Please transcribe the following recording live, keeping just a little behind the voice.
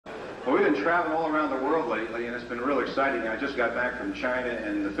Well, we've been traveling all around the world lately, and it's been real exciting. I just got back from China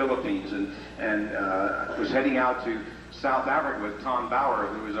and the Philippines, and was heading out to South Africa with Tom Bauer,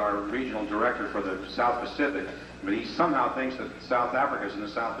 who is our regional director for the South Pacific. But he somehow thinks that South Africa is in the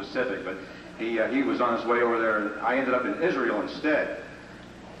South Pacific, but he was on his way over there, and I ended up in Israel instead.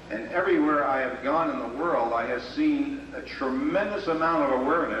 And everywhere I have gone in the world, I have seen a tremendous amount of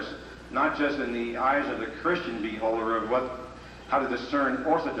awareness, not just in the eyes of the Christian beholder of how to discern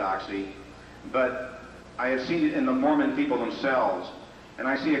orthodoxy, but I have seen it in the Mormon people themselves, and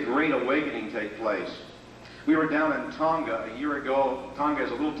I see a great awakening take place. We were down in Tonga a year ago. Tonga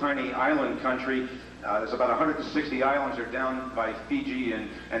is a little tiny island country. There's about 160 islands. They're down by Fiji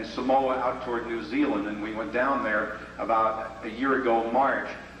and Samoa out toward New Zealand, and we went down there about a year ago, March,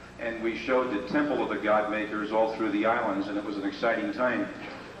 and we showed the temple of the God Makers all through the islands, and it was an exciting time.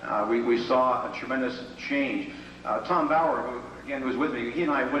 We saw a tremendous change. Tom Bauer, who again was with me, he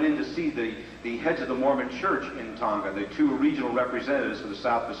and I went in to see the heads of the Mormon Church in Tonga, the two regional representatives of the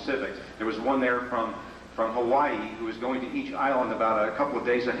South Pacific. There was one there from Hawaii who was going to each island about a couple of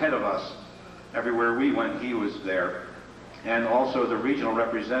days ahead of us. Everywhere we went, he was there. And also the regional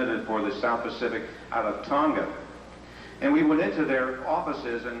representative for the South Pacific out of Tonga. And we went into their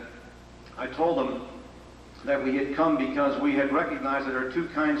offices, and I told them that we had come because we had recognized that there are two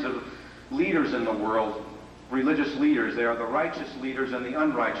kinds of leaders in the world, religious leaders. They are the righteous leaders and the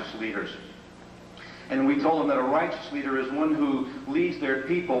unrighteous leaders. And we told them that a righteous leader is one who leads their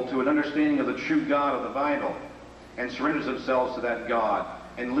people to an understanding of the true God of the Bible and surrenders themselves to that God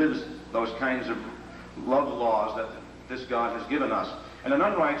and lives those kinds of love laws that this God has given us. And an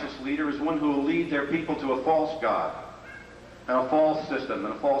unrighteous leader is one who will lead their people to a false God and a false system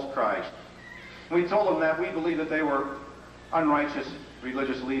and a false Christ. We told them that we believed that they were unrighteous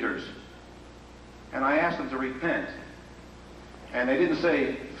religious leaders. And I asked them to repent. And they didn't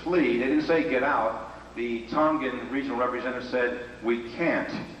say flee, they didn't say get out. The Tongan regional representative said, we can't.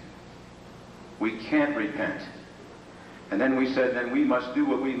 We can't repent. And then we said, then we must do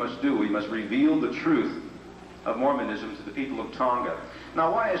what we must do. We must reveal the truth of Mormonism to the people of Tonga.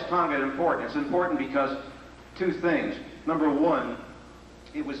 Now, why is Tonga important? It's important because two things. Number one,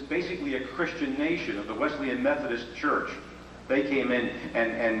 it was basically a Christian nation of the Wesleyan Methodist Church. They came in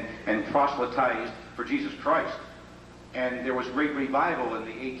and proselytized for Jesus Christ. And there was great revival in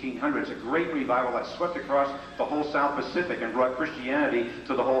the 1800s, a great revival that swept across the whole South Pacific and brought Christianity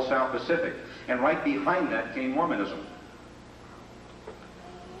to the whole South Pacific. And right behind that came Mormonism.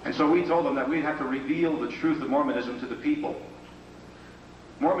 And so we told them that we'd have to reveal the truth of Mormonism to the people.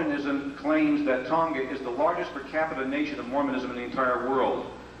 Mormonism claims that Tonga is the largest per capita nation of Mormonism in the entire world,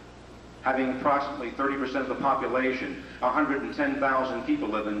 having approximately 30% of the population. 110,000 people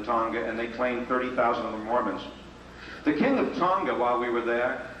live in Tonga, and they claim 30,000 of them Mormons. The king of Tonga, while we were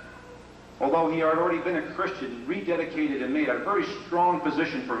there, although he had already been a Christian, rededicated and made a very strong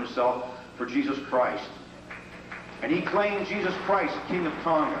position for himself for Jesus Christ. And he claimed Jesus Christ, King of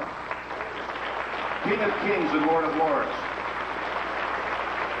Tonga, King of Kings and Lord of Lords.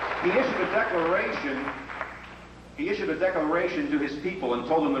 He issued a declaration to his people and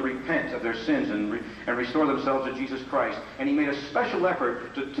told them to repent of their sins and restore themselves to Jesus Christ. And he made a special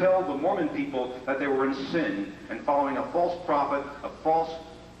effort to tell the Mormon people that they were in sin and following a false prophet, a false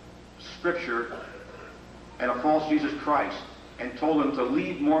scripture, and a false Jesus Christ, and told them to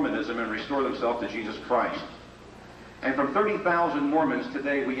leave Mormonism and restore themselves to Jesus Christ. And from 30,000 Mormons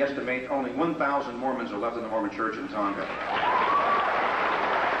today, we estimate only 1,000 Mormons are left in the Mormon Church in Tonga.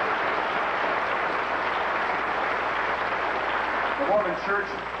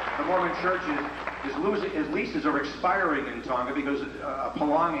 The Mormon Church is losing, his leases are expiring in Tonga because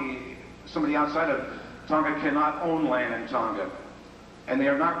Palangi, somebody outside of Tonga, cannot own land in Tonga. And they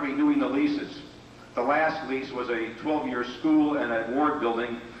are not renewing the leases. The last lease was a 12-year school and a ward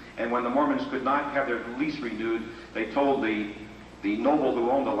building, and when the Mormons could not have their lease renewed, they told the noble who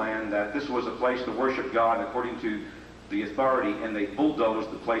owned the land that this was a place to worship God according to the authority, and they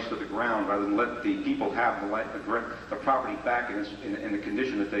bulldozed the place to the ground rather than let the people have the property back in the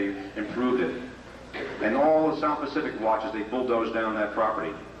condition that they improved it. And all the South Pacific watches, they bulldozed down that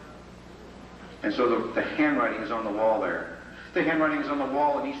property. And so the handwriting is on the wall there. The handwriting is on the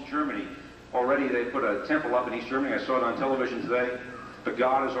wall in East Germany. Already they put a temple up in East Germany. I saw it on television today. But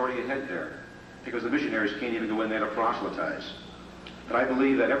God is already ahead there because the missionaries can't even go in there to proselytize. But I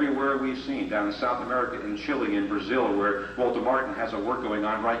believe that everywhere we've seen, down in South America, in Chile, in Brazil, where Walter Martin has a work going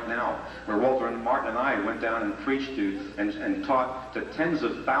on right now, where Walter and Martin and I went down and preached to and taught to tens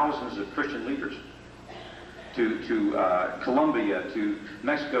of thousands of Christian leaders, to Colombia, to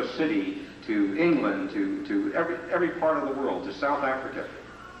Mexico City, to England, to every part of the world, to South Africa.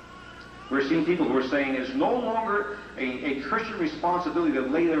 We're seeing people who are saying it's no longer a Christian responsibility to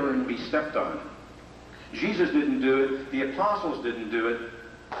lay there and be stepped on. Jesus didn't do it. The apostles didn't do it.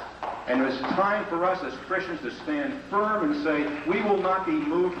 And it's time for us as Christians to stand firm and say, we will not be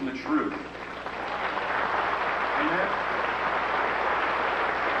moved from the truth. Amen?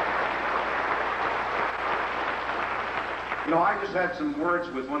 You know, I just had some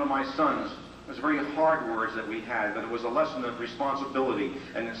words with one of my sons. It was very hard words that we had, but it was a lesson of responsibility,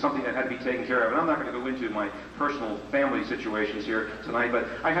 and it's something that had to be taken care of. And I'm not going to go into my personal family situations here tonight, but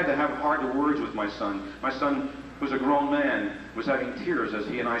I had to have hard words with my son. My son, who's a grown man, was having tears as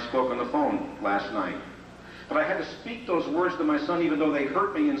he and I spoke on the phone last night. But I had to speak those words to my son even though they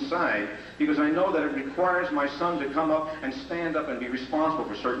hurt me inside, because I know that it requires my son to come up and stand up and be responsible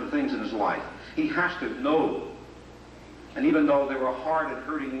for certain things in his life. He has to know. And even though they were hard and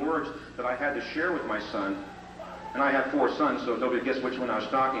hurting words that I had to share with my son, and I have 4 sons, so nobody gets which one I was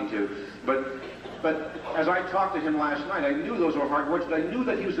talking to, but as I talked to him last night, I knew those were hard words, but I knew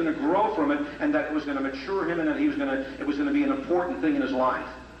that he was going to grow from it, and that it was going to mature him, and that it was going to be an important thing in his life.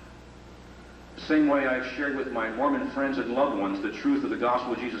 The same way I've shared with my Mormon friends and loved ones the truth of the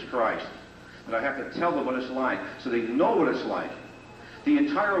gospel of Jesus Christ. But I have to tell them what it's like, so they know what it's like. The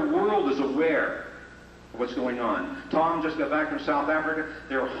entire world is aware of what's going on. Tom just got back from South Africa.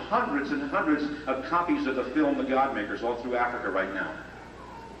 There are hundreds and hundreds of copies of the film The God Makers all through Africa right now.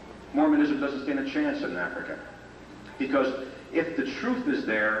 Mormonism doesn't stand a chance in Africa. Because if the truth is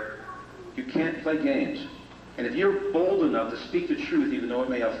there, you can't play games. And if you're bold enough to speak the truth, even though it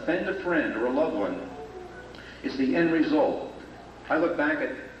may offend a friend or a loved one, it's the end result. I look back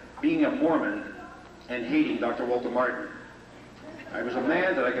at being a Mormon and hating Dr. Walter Martin. I was a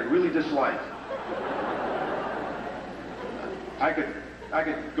man that I could really dislike. I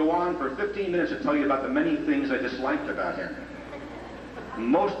could go on for 15 minutes to tell you about the many things I disliked about him.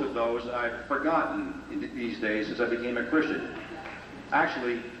 Most of those I've forgotten these days since I became a Christian.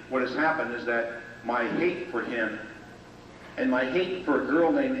 Actually, what has happened is that my hate for him and my hate for a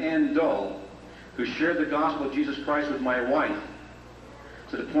girl named Ann Dull, who shared the gospel of Jesus Christ with my wife,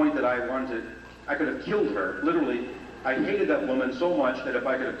 to the point that I could have killed her. Literally, I hated that woman so much that if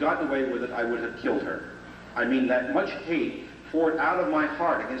I could have gotten away with it, I would have killed her. I mean, that much hate poured out of my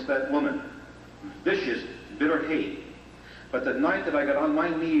heart against that woman. Vicious, bitter hate. But the night that I got on my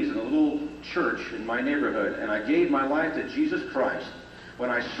knees in a little church in my neighborhood and I gave my life to Jesus Christ, when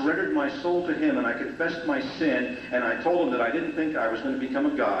I surrendered my soul to him and I confessed my sin and I told him that I didn't think I was going to become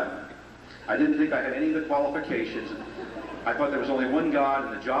a God, I didn't think I had any of the qualifications, I thought there was only one God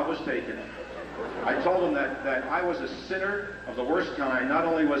and the job was taken. I told him that I was a sinner of the worst kind. Not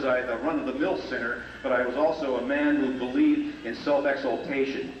only was I the run-of-the-mill sinner, but I was also a man who believed in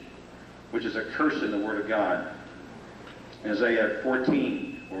self-exaltation, which is a curse in the Word of God. In Isaiah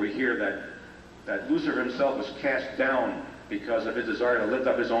 14, where we hear that Lucifer himself was cast down because of his desire to lift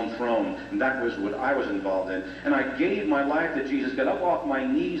up his own throne, and that was what I was involved in. And I gave my life to Jesus, got up off my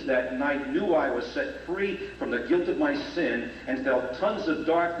knees that night, knew I was set free from the guilt of my sin, and felt tons of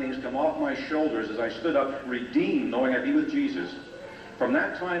dark things come off my shoulders as I stood up, redeemed, knowing I'd be with Jesus. From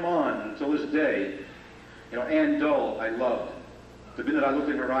that time on until this day, you know, Ann Dull I loved. The minute I looked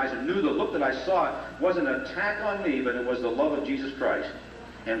in her eyes and knew the look that I saw wasn't an attack on me, but it was the love of Jesus Christ.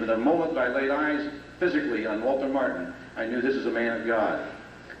 And from the moment that I laid eyes physically on Walter Martin, I knew this is a man of God.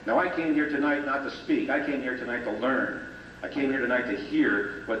 Now, I came here tonight not to speak. I came here tonight to learn. I came here tonight to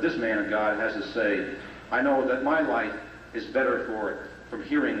hear what this man of God has to say. I know that my life is better for it from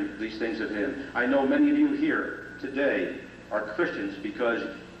hearing these things of him. I know many of you here today are Christians because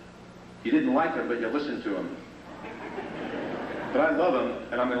you didn't like him, but you listened to him. But I love him,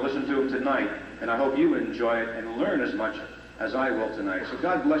 and I'm going to listen to him tonight, and I hope you enjoy it and learn as much as I will tonight. So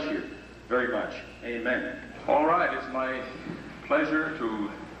God bless you very much. Amen. All right, it's my pleasure to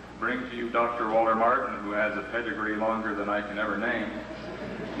bring to you Dr. Walter Martin, who has a pedigree longer than I can ever name.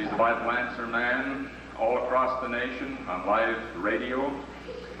 He's the Bible answer man all across the nation on live radio.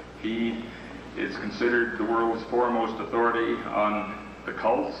 He is considered the world's foremost authority on the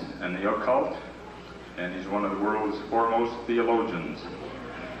cult and the occult, and he's one of the world's foremost theologians.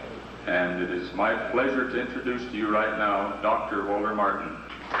 And it is my pleasure to introduce to you right now Dr. Walter Martin.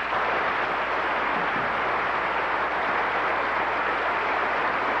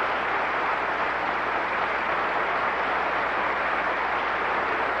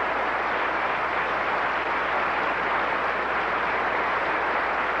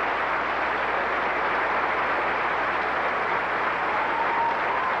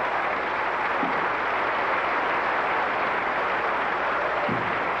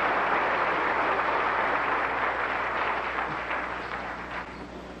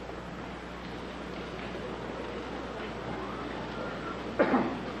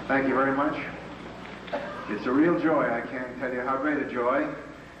 Thank you very much. It's a real joy. I can't tell you how great a joy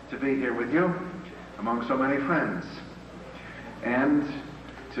to be here with you among so many friends and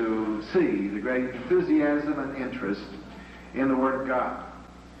to see the great enthusiasm and interest in the Word of God.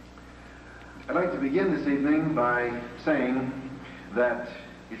 I'd like to begin this evening by saying that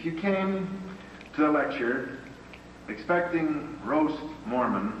if you came to the lecture expecting roast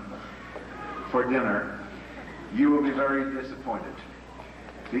Mormon for dinner, you will be very disappointed,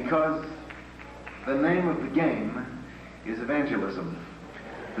 because the name of the game is evangelism.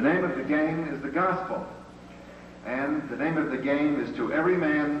 The name of the game is the gospel. And the name of the game is to every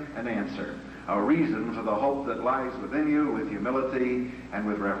man an answer, a reason for the hope that lies within you, with humility and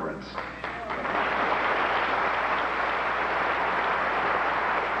with reverence.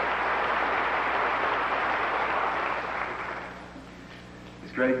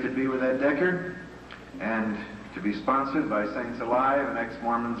 It's great to be with Ed Decker and to be sponsored by Saints Alive and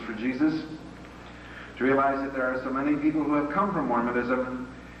Ex-Mormons for Jesus, to realize that there are so many people who have come from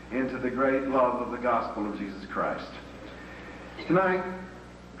Mormonism into the great love of the gospel of Jesus Christ. Tonight,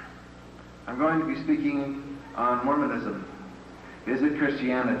 I'm going to be speaking on Mormonism. Is it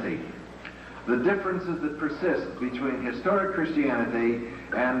Christianity? The differences that persist between historic Christianity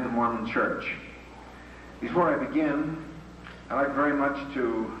and the Mormon Church. Before I begin, I'd like very much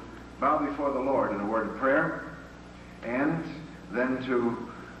to bow before the Lord in a word of prayer, and then to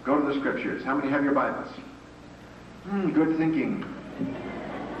go to the Scriptures. How many have your Bibles? Good thinking.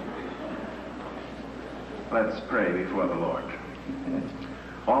 Let's pray before the Lord.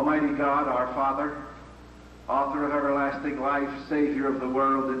 Almighty God, our Father, author of everlasting life, Savior of the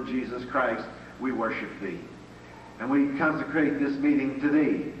world, in Jesus Christ, we worship Thee. And we consecrate this meeting to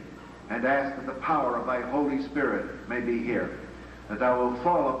Thee and ask that the power of Thy Holy Spirit may be here, that Thou wilt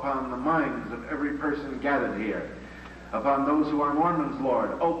fall upon the minds of every person gathered here, upon those who are Mormons,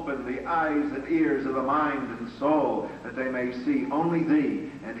 Lord. Open the eyes and ears of the mind and soul, that they may see only Thee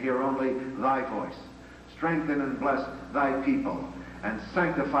and hear only Thy voice. Strengthen and bless Thy people, and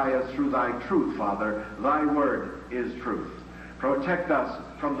sanctify us through Thy truth, Father. Thy word is truth. Protect us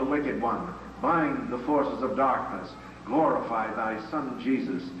from the wicked one. Bind the forces of darkness. Glorify Thy Son,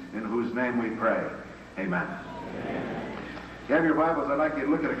 Jesus, in whose name we pray. Amen. Amen. If you have your Bibles, I'd like you to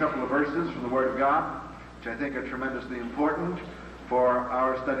look at a couple of verses from the Word of God, which I think are tremendously important for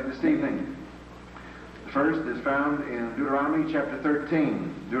our study this evening. The first is found in Deuteronomy chapter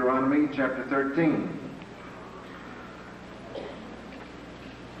 13. Deuteronomy chapter 13.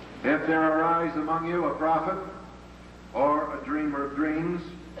 If there arise among you a prophet or a dreamer of dreams,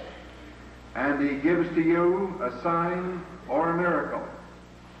 and he gives to you a sign or a miracle,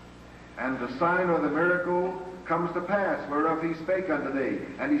 and the sign or the miracle comes to pass whereof he spake unto thee,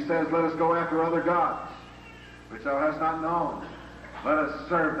 and he says, let us go after other gods, which thou hast not known, let us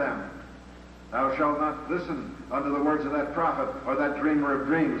serve them. Thou shalt not listen unto the words of that prophet or that dreamer of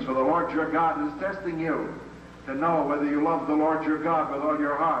dreams, for the Lord your God is testing you to know whether you love the Lord your God with all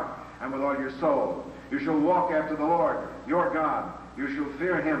your heart and with all your soul. You shall walk after the Lord your God. You shall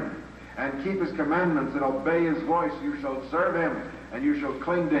fear him and keep his commandments and obey his voice. You shall serve him and you shall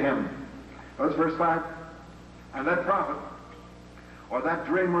cling to him. Notice verse 5. And that prophet or that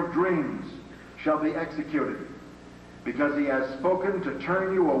dreamer of dreams shall be executed, because he has spoken to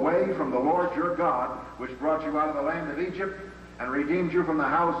turn you away from the Lord your God, which brought you out of the land of Egypt and redeemed you from the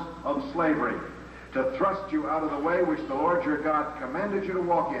house of slavery, to thrust you out of the way which the Lord your God commanded you to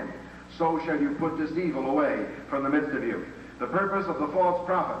walk in. So shall you put this evil away from the midst of you. The purpose of the false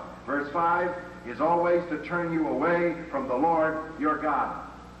prophet, verse 5, is always to turn you away from the Lord your God.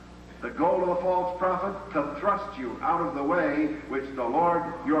 The goal of the false prophet, to thrust you out of the way which the Lord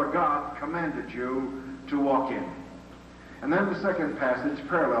your God commanded you to walk in. And then the second passage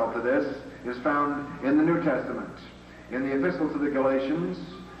parallel to this is found in the New Testament, in the Epistle to the Galatians,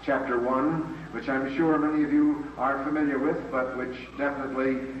 chapter 1, which I'm sure many of you are familiar with, but which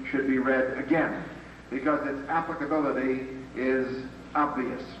definitely should be read again, because its applicability is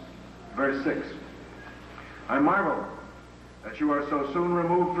obvious. Verse 6. I marvel that you are so soon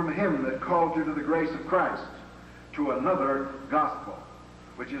removed from him that called you to the grace of Christ, to another gospel,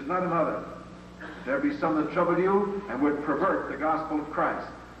 which is not another. There be some that trouble you and would pervert the gospel of Christ.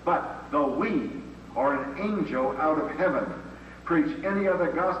 But though we, or an angel out of heaven, preach any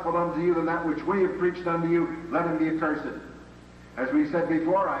other gospel unto you than that which we have preached unto you, let him be accursed. As we said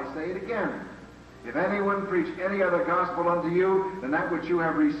before, I say it again. If anyone preach any other gospel unto you than that which you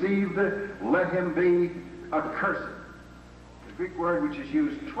have received, let him be accursed. The Greek word which is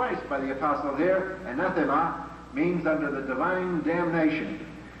used twice by the apostle here, anathema, means under the divine damnation.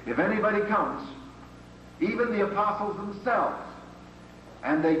 If anybody comes, even the apostles themselves,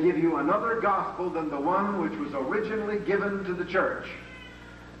 and they give you another gospel than the one which was originally given to the church,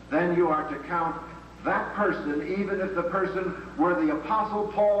 then you are to count that person, even if the person were the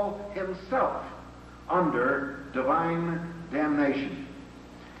Apostle Paul himself, under divine damnation.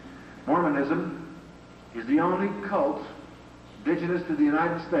 Mormonism is the only cult indigenous to the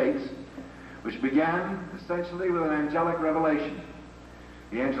United States which began essentially with an angelic revelation.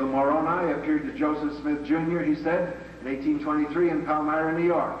 The angel Moroni appeared to Joseph Smith Jr., he said, in 1823 in Palmyra, New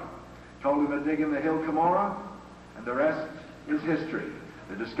York. Told him to dig in the hill Cumorah, and the rest is history.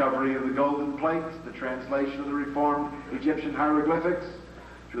 The discovery of the golden plates, the translation of the reformed Egyptian hieroglyphics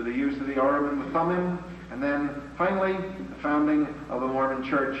through the use of the Urim and the Thummim, and then finally the founding of the Mormon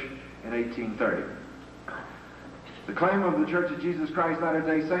Church in 1830. The claim of the Church of Jesus Christ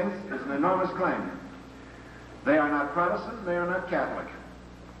Latter-day Saints is an enormous claim. They are not Protestant, they are not Catholic.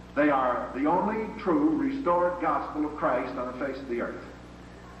 They are the only true restored gospel of Christ on the face of the earth.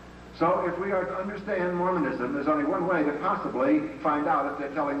 So if we are to understand Mormonism, there's only one way to possibly find out if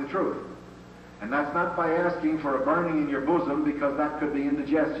they're telling the truth. And that's not by asking for a burning in your bosom, because that could be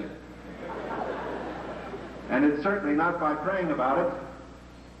indigestion. And it's certainly not by praying about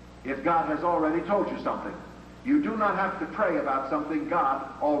it if God has already told you something. You do not have to pray about something God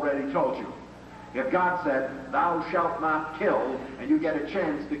already told you. If God said, "Thou shalt not kill," and you get a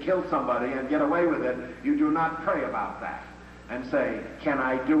chance to kill somebody and get away with it, you do not pray about that and say, "Can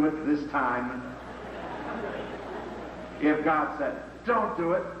I do it this time?" If God said, "Don't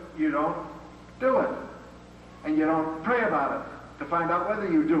do it," you don't do it. And you don't pray about it to find out whether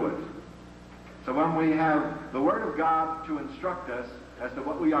you do it. So when we have the Word of God to instruct us as to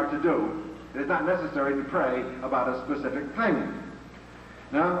what we are to do, it is not necessary to pray about a specific thing.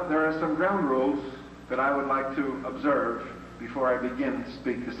 Now, there are some ground rules that I would like to observe before I begin to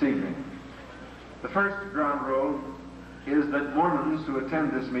speak this evening. The first ground rule is that Mormons who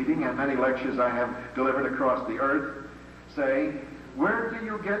attend this meeting, and many lectures I have delivered across the earth, say, "Where do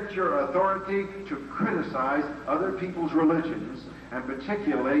you get your authority to criticize other people's religions, and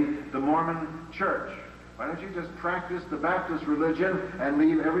particularly the Mormon Church? Why don't you just practice the Baptist religion and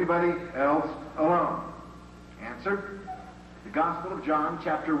leave everybody else alone?" Answer: the Gospel of John,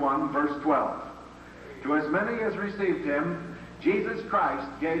 chapter 1, verse 12. To as many as received him, Jesus Christ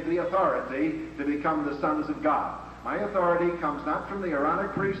gave the authority to become the sons of God. My authority comes not from the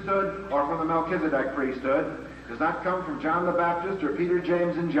Aaronic priesthood or from the Melchizedek priesthood. It does not come from John the Baptist or Peter,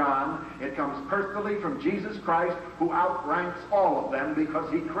 James, and John. It comes personally from Jesus Christ, who outranks all of them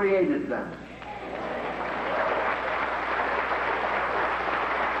because he created them.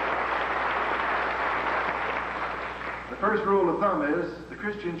 The first rule of thumb is the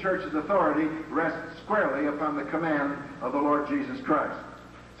Christian church's authority rests squarely upon the command of the Lord Jesus Christ.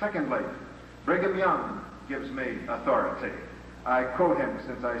 Secondly, Brigham Young gives me authority. I quote him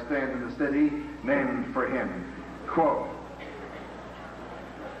since I stand in the city named for him. Quote,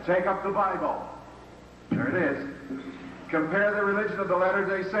 "Take up the Bible." There it is. "Compare the religion of the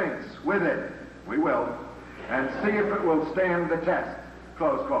Latter-day Saints with it." We will. "And see if it will stand the test."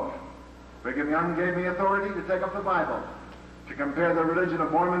 Close quote. Brigham Young gave me authority to take up the Bible, to compare the religion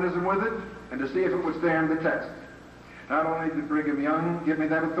of Mormonism with it, and to see if it would stand the test. Not only did Brigham Young give me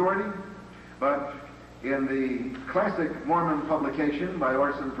that authority, but in the classic Mormon publication by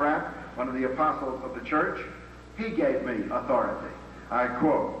Orson Pratt, one of the apostles of the church, he gave me authority. I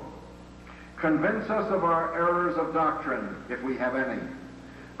quote, "Convince us of our errors of doctrine, if we have any,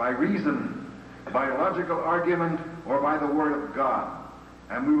 by reason, by logical argument, or by the Word of God,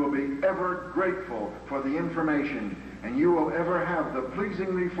 and we will be ever grateful for the information, and you will ever have the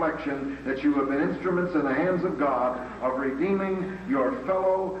pleasing reflection that you have been instruments in the hands of God of redeeming your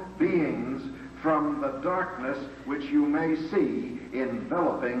fellow beings from the darkness which you may see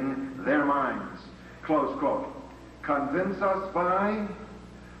enveloping their minds." Close quote. Convince us by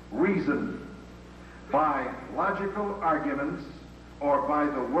reason, by logical arguments, or by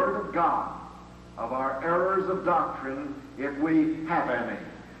the Word of God of our errors of doctrine, if we have any,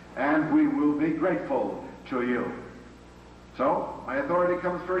 and we will be grateful to you. So, my authority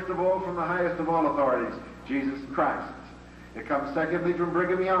comes first of all from the highest of all authorities, Jesus Christ. It comes secondly from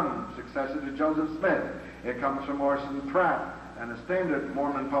Brigham Young, successor to Joseph Smith. It comes from Orson Pratt and a standard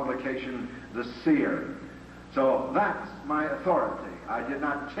Mormon publication, The Seer. So that's my authority. I did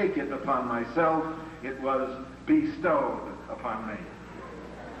not take it upon myself. It was bestowed upon me.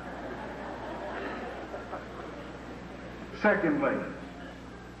 Secondly,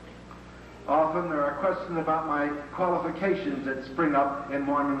 often there are questions about my qualifications that spring up in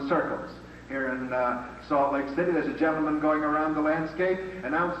Mormon circles. Here in Salt Lake City, there's a gentleman going around the landscape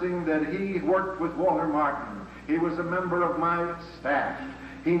announcing that he worked with Walter Martin He was a member of my staff.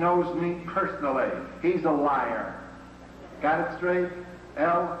 He knows me personally. He's a liar. Got it straight?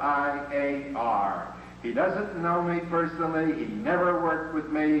 L-I-A-R. He doesn't know me personally. He never worked with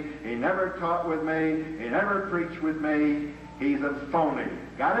me. He never taught with me. He never preached with me. He's a phony.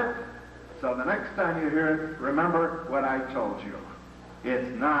 Got it? So the next time you hear it, remember what I told you.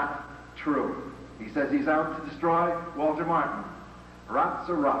 It's not true. He says he's out to destroy Walter Martin. Rot's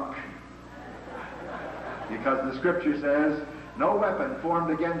a rock. Because the scripture says, no weapon formed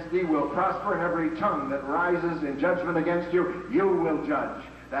against thee will prosper, and every tongue that rises in judgment against you, you will judge.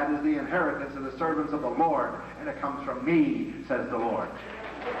 That is the inheritance of the servants of the Lord, and it comes from me, says the Lord.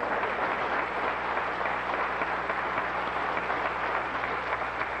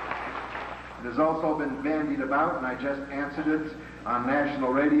 It has also been bandied about, and I just answered it on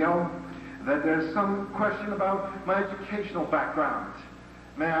national radio, that there's some question about my educational background.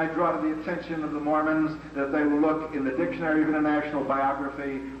 May I draw to the attention of the Mormons that they will look in the Dictionary of International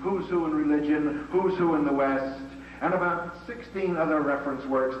Biography, who's who in religion, who's who in the West, and about 16 other reference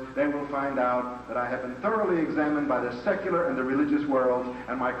works. They will find out that I have been thoroughly examined by the secular and the religious world,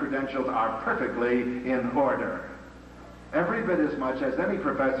 and my credentials are perfectly in order. Every bit as much as any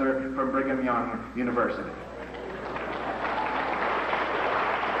professor from Brigham Young University.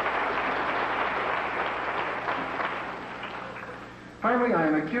 Finally, I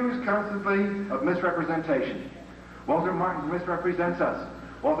am accused constantly of misrepresentation. Walter Martin misrepresents us.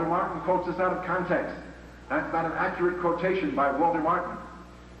 Walter Martin quotes us out of context. That's not an accurate quotation by Walter Martin.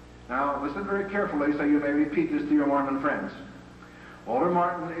 Now, listen very carefully so you may repeat this to your Mormon friends. Walter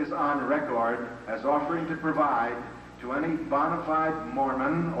Martin is on record as offering to provide to any bona fide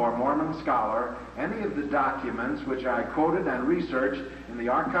Mormon or Mormon scholar any of the documents which I quoted and researched in the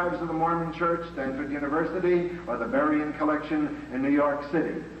archives of the Mormon Church, Stanford University, or the Berrien Collection in New York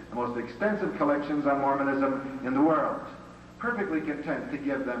City, the most extensive collections on Mormonism in the world. Perfectly content to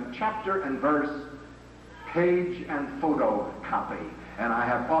give them chapter and verse, page and photo copy. And I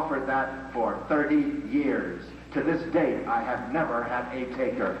have offered that for 30 years. To this date, I have never had a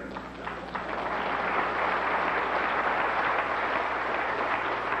taker.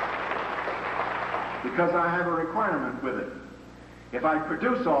 Because I have a requirement with it. If I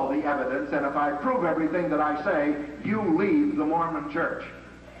produce all the evidence and if I prove everything that I say, you leave the Mormon Church.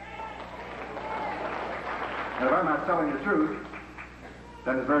 And if I'm not telling the truth,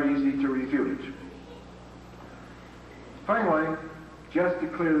 then it's very easy to refute it. Finally, just to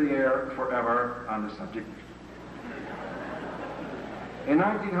clear the air forever on the subject. In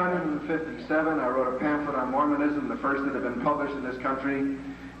 1957, I wrote a pamphlet on Mormonism, the first that had been published in this country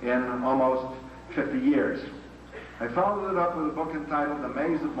in almost 50 years. I followed it up with a book entitled The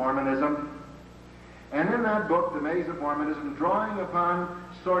Maze of Mormonism. And in that book, The Maze of Mormonism, drawing upon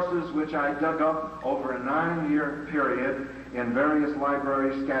sources which I dug up over a 9-year period in various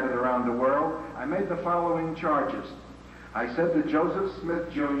libraries scattered around the world, I made the following charges. I said that Joseph Smith,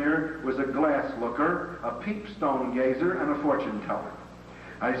 Jr. was a glass looker, a peepstone gazer, and a fortune teller.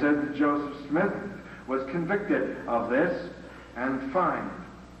 I said that Joseph Smith was convicted of this and fined.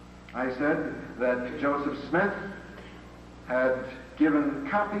 I said that Joseph Smith had given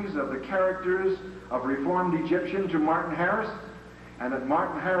copies of the characters of Reformed Egyptian to Martin Harris, and that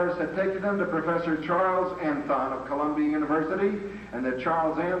Martin Harris had taken them to Professor Charles Anthon of Columbia University, and that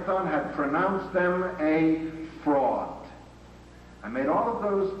Charles Anthon had pronounced them a fraud. I made all of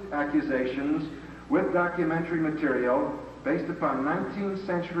those accusations with documentary material based upon 19th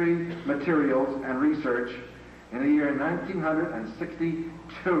century materials and research in the year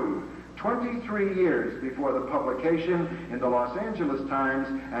 1962, 23 years before the publication in the Los Angeles Times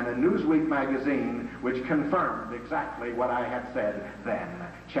and a Newsweek magazine, which confirmed exactly what I had said then,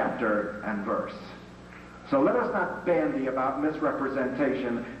 chapter and verse. So let us not bandy about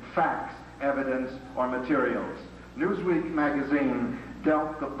misrepresentation, facts, evidence, or materials. Newsweek magazine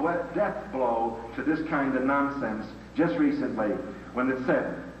dealt the death blow to this kind of nonsense just recently when it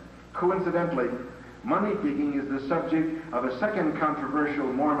said, coincidentally, money digging is the subject of a second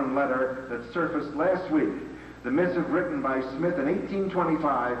controversial Mormon letter that surfaced last week. The missive written by Smith in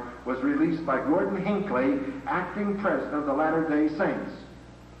 1825 was released by Gordon Hinckley, acting president of the Latter-day Saints,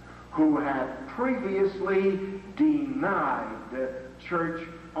 who had previously denied church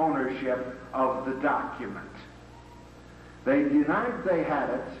ownership of the document. They denied they had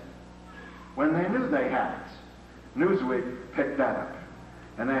it when they knew they had it. Newsweek picked that up.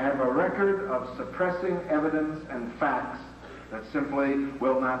 And they have a record of suppressing evidence and facts that simply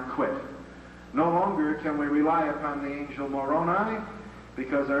will not quit. No longer can we rely upon the angel Moroni,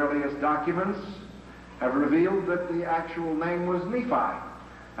 because earliest documents have revealed that the actual name was Nephi.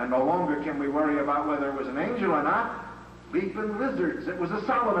 And no longer can we worry about whether it was an angel or not. Leaping lizards, it was a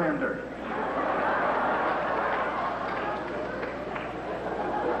salamander.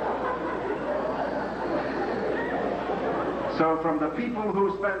 So from the people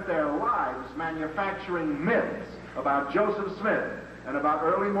who spent their lives manufacturing myths about Joseph Smith and about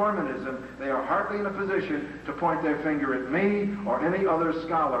early Mormonism, they are hardly in a position to point their finger at me or any other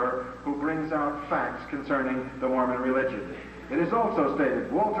scholar who brings out facts concerning the Mormon religion. It is also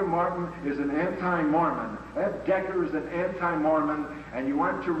stated, Walter Martin is an anti-Mormon. Ed Decker is an anti-Mormon, and you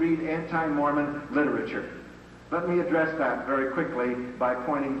want to read anti-Mormon literature. Let me address that very quickly by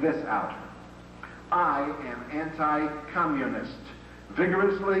pointing this out. I am anti-communist,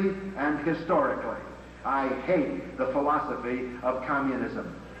 vigorously and historically. I hate the philosophy of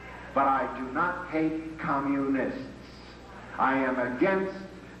communism, but I do not hate communists. I am against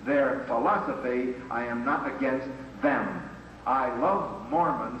their philosophy. I am not against them. I love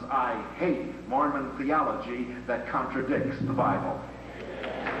Mormons. I hate Mormon theology that contradicts the Bible.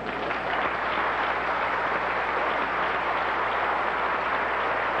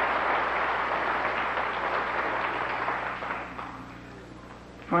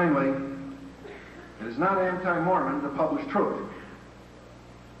 Finally, it is not anti-Mormon to publish truth.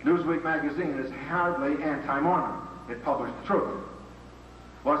 Newsweek magazine is hardly anti-Mormon. It published the truth.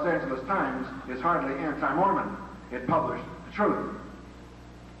 Los Angeles Times is hardly anti-Mormon. It published the truth.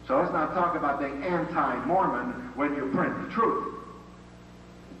 So let's not talk about being anti-Mormon when you print the truth.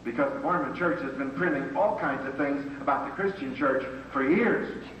 Because the Mormon Church has been printing all kinds of things about the Christian church for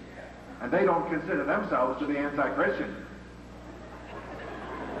years. And they don't consider themselves to be anti-Christian.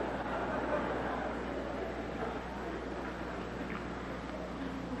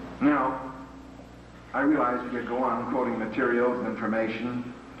 Now, I realize we could go on quoting materials and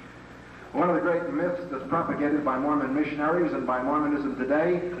information. One of the great myths that's propagated by Mormon missionaries and by Mormonism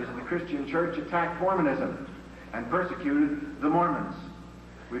today is that the Christian church attacked Mormonism and persecuted the Mormons.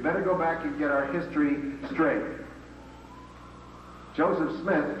 We better go back and get our history straight. Joseph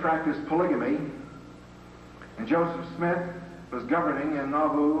Smith practiced polygamy, and Joseph Smith was governing in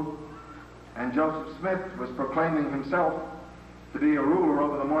Nauvoo, and Joseph Smith was proclaiming himself to be a ruler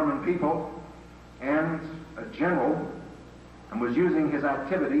over the Mormon people and a general, and was using his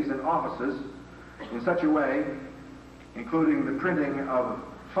activities and offices in such a way, including the printing of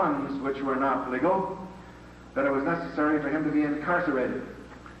funds which were not legal, that it was necessary for him to be incarcerated.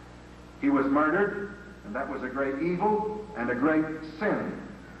 He was murdered, and that was a great evil and a great sin.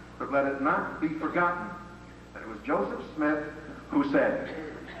 But let it not be forgotten that it was Joseph Smith who said,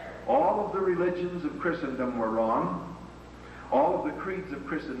 all of the religions of Christendom were wrong, all of the creeds of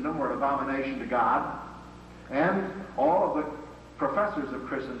Christendom were an abomination to God, and all of the professors of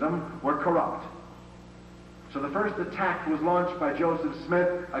Christendom were corrupt. So the first attack was launched by Joseph Smith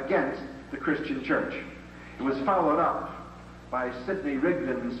against the Christian church. It was followed up by Sidney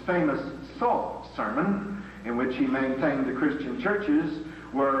Rigdon's famous salt sermon, in which he maintained the Christian churches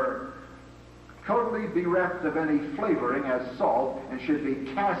were totally bereft of any flavoring as salt and should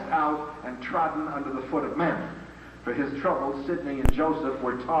be cast out and trodden under the foot of men. For his troubles, Sidney and Joseph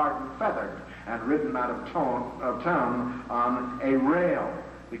were tarred and feathered and ridden out of town on a rail,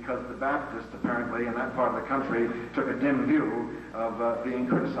 because the Baptists, apparently, in that part of the country, took a dim view of being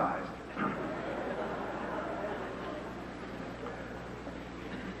criticized.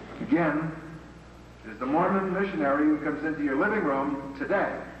 Again, it is the Mormon missionary who comes into your living room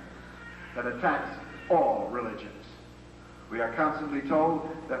today that attacks all religions. We are constantly told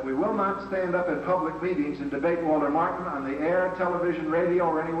that we will not stand up in public meetings and debate Walter Martin on the air, television, radio,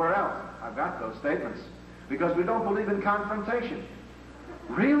 or anywhere else. I've got those statements. Because we don't believe in confrontation.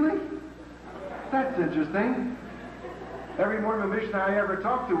 Really? That's interesting. Every Mormon missionary I ever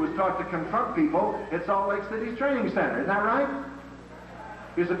talked to was taught to confront people at Salt Lake City's training center. Isn't that right?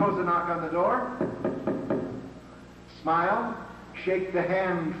 You're supposed to knock on the door, smile, shake the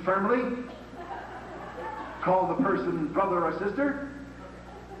hand firmly, call the person brother or sister,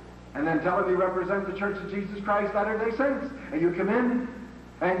 and then tell them you represent the Church of Jesus Christ Latter-day Saints. And you come in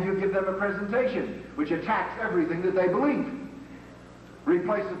and you give them a presentation which attacks everything that they believe,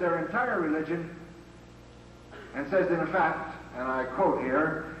 replaces their entire religion, and says in effect, and I quote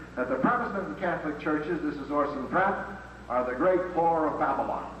here, that the Protestant and Catholic churches, this is Orson Pratt, are the great whore of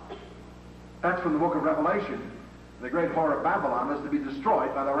Babylon. That's from the book of Revelation. The great whore of Babylon is to be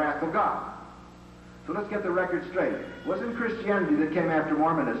destroyed by the wrath of God. So let's get the record straight. It wasn't Christianity that came after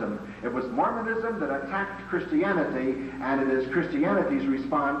Mormonism. It was Mormonism that attacked Christianity, and it is Christianity's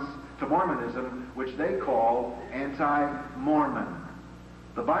response to Mormonism, which they call anti-Mormon.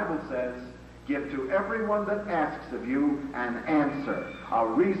 The Bible says, give to everyone that asks of you an answer, a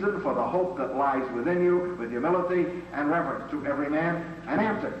reason for the hope that lies within you, with humility and reverence. To every man an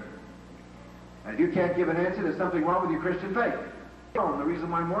answer. And if you can't give an answer, there's something wrong with your Christian faith. The reason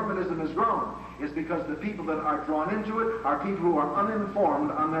why Mormonism has grown is because the people that are drawn into it are people who are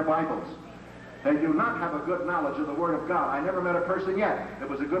uninformed on their Bibles. They do not have a good knowledge of the Word of God. I never met a person yet that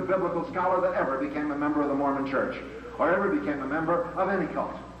was a good biblical scholar that ever became a member of the Mormon Church or ever became a member of any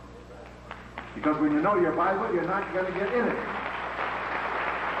cult. Because when you know your Bible, you're not going to get in it.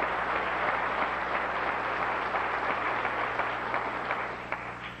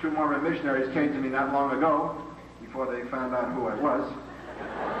 Two Mormon missionaries came to me not long ago, before they found out who I was.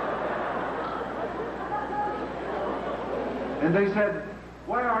 And they said,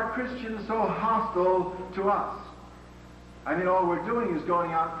 why are Christians so hostile to us? I mean, all we're doing is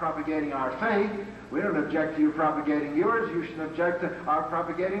going out and propagating our faith. We don't object to you propagating yours. You shouldn't object to our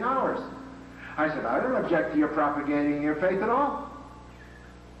propagating ours. I said, I don't object to your propagating your faith at all.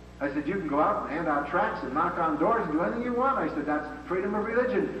 I said, you can go out and hand out tracts and knock on doors and do anything you want. I said, that's freedom of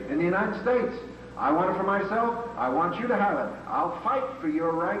religion in the United States. I want it for myself. I want you to have it. I'll fight for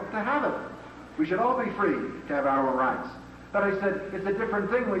your right to have it. We should all be free to have our own rights. But I said, it's a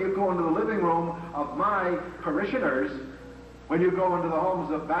different thing when you go into the living room of my parishioners, when you go into the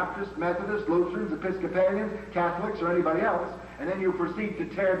homes of Baptists, Methodists, Lutherans, Episcopalians, Catholics, or anybody else, and then you proceed to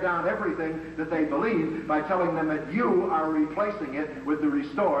tear down everything that they believe by telling them that you are replacing it with the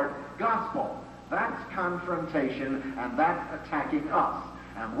restored gospel. That's confrontation, and that's attacking us.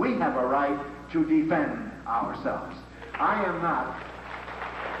 And we have a right to defend ourselves. I am not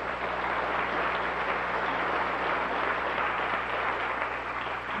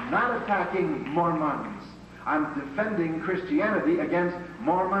attacking Mormons. I'm defending Christianity against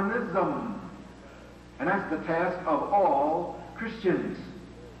Mormonism. And that's the task of all Christians.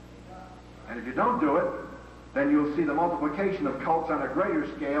 And if you don't do it, then you'll see the multiplication of cults on a greater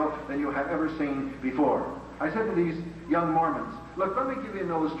scale than you have ever seen before. I said to these young Mormons, look, let me give you an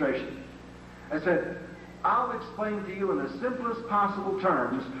illustration. I said, I'll explain to you in the simplest possible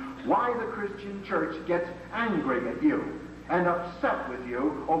terms why the Christian church gets angry at you and upset with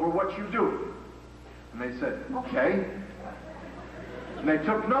you over what you do. And they said, okay. And they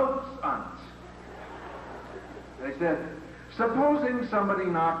took notes on it. They said, supposing somebody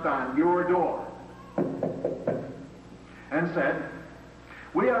knocked on your door and said,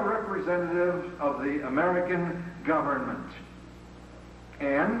 we are representatives of the American government,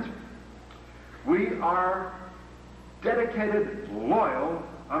 and we are dedicated, loyal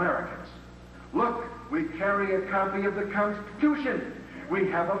Americans. Look, we carry a copy of the Constitution. We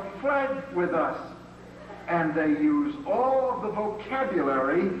have a flag with us. And they use all of the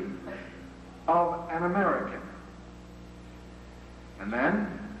vocabulary of an American. And then,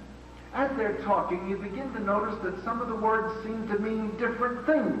 as they're talking, you begin to notice that some of the words seem to mean different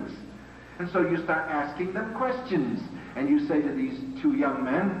things. And so you start asking them questions. And you say to these two young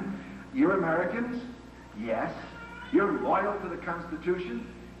men, you're Americans? Yes. You're loyal to the Constitution?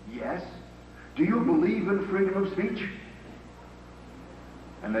 Yes. Do you believe in freedom of speech?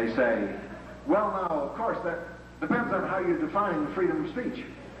 And they say, well, now, of course, that depends on how you define freedom of speech.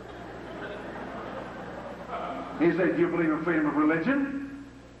 He said, do you believe in freedom of religion?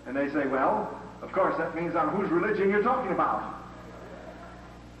 And they say, well, of course, that means on whose religion you're talking about.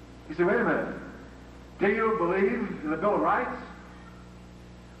 He said, wait a minute. Do you believe in the Bill of Rights?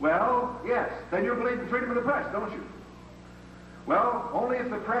 Well, yes. Then you believe in freedom of the press, don't you? Well, only if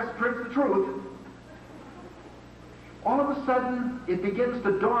the press prints the truth. All of a sudden, it begins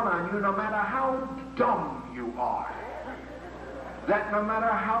to dawn on you, no matter how dumb you are, that no matter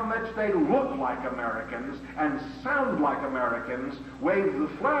how much they look like Americans and sound like Americans, wave the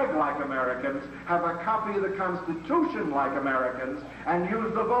flag like Americans, have a copy of the Constitution like Americans, and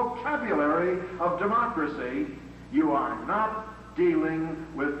use the vocabulary of democracy, you are not dealing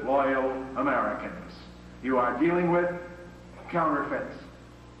with loyal Americans. You are dealing with counterfeits.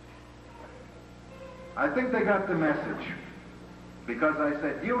 I think they got the message, because I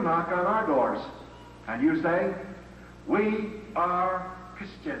said, you knock on our doors, and you say, we are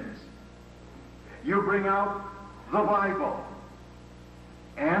Christians. You bring out the Bible,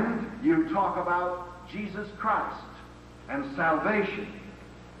 and you talk about Jesus Christ and salvation,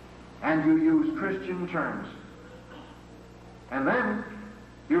 and you use Christian terms. And then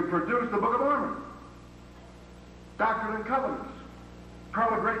you produce the Book of Mormon, Doctrine and Covenants,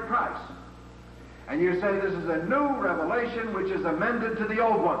 Pearl of Great Price. And you say this is a new revelation which is amended to the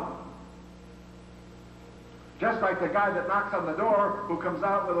old one. Just like the guy that knocks on the door who comes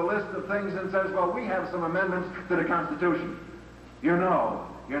out with a list of things and says, well, we have some amendments to the Constitution. You know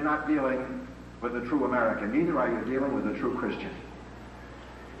you're not dealing with a true American. Neither are you dealing with a true Christian.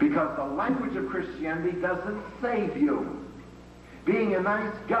 Because the language of Christianity doesn't save you. Being a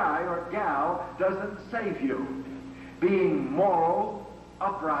nice guy or gal doesn't save you. Being moral,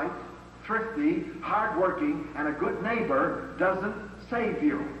 upright, thrifty, hardworking, and a good neighbor doesn't save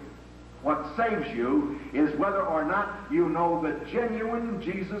you. What saves you is whether or not you know the genuine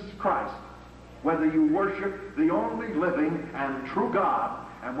Jesus Christ, whether you worship the only living and true God,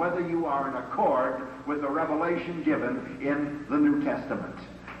 and whether you are in accord with the revelation given in the New Testament.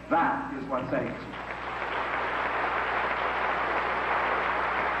 That is what saves you.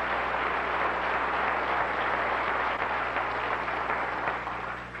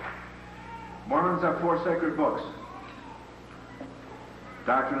 Mormons have 4 sacred books.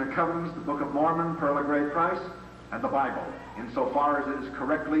 Doctrine and Covenants, the Book of Mormon, Pearl of Great Price, and the Bible, insofar as it is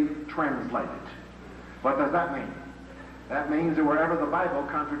correctly translated. What does that mean? That means that wherever the Bible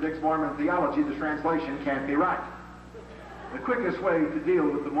contradicts Mormon theology, the translation can't be right. The quickest way to deal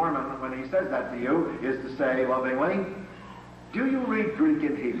with the Mormon when he says that to you is to say lovingly, do you read Greek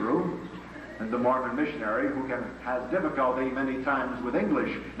and Hebrew? And the Mormon missionary, who has difficulty many times with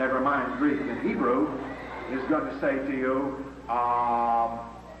English, never mind Greek and Hebrew, is going to say to you,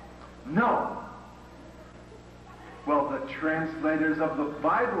 no. Well, the translators of the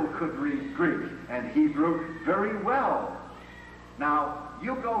Bible could read Greek and Hebrew very well. Now,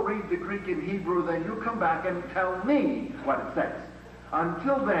 you go read the Greek and Hebrew, then you come back and tell me what it says.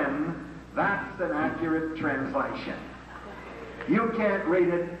 Until then, that's an accurate translation. You can't read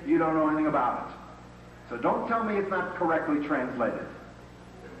it, you don't know anything about it. So don't tell me it's not correctly translated,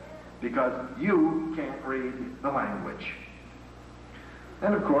 because you can't read the language.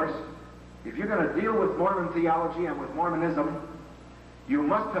 And of course, if you're going to deal with Mormon theology and with Mormonism, you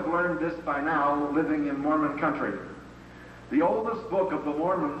must have learned this by now, living in Mormon country. The oldest book of the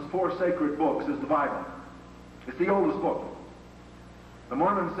Mormons' 4 sacred books is the Bible. It's the oldest book. The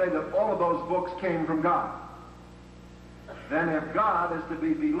Mormons say that all of those books came from God. Then if God is to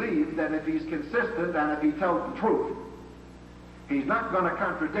be believed, then if he's consistent and if he tells the truth, he's not going to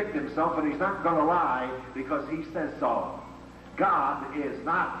contradict himself and he's not going to lie because he says so. God is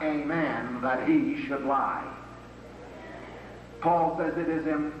not a man that he should lie. Paul says it is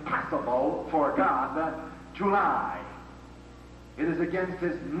impossible for God to lie. It is against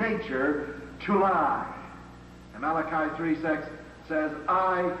his nature to lie. And Malachi 3:6 says,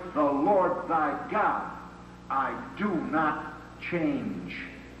 I, the Lord thy God, I do not change.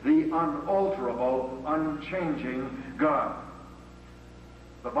 The unalterable, unchanging God.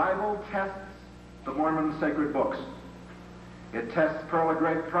 The Bible tests the Mormon sacred books. It tests Pearl of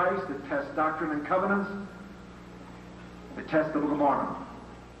Great Price. It tests Doctrine and Covenants. It tests the Book of Mormon.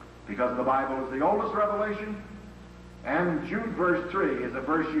 Because the Bible is the oldest revelation, and Jude verse 3 is a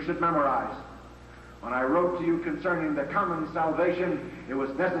verse you should memorize. When I wrote to you concerning the common salvation, it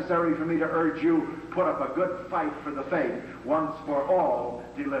was necessary for me to urge you, put up a good fight for the faith, once for all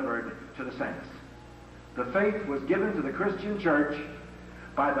delivered to the saints. The faith was given to the Christian church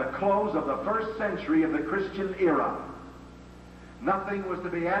by the close of the 1st century of the Christian era. Nothing was to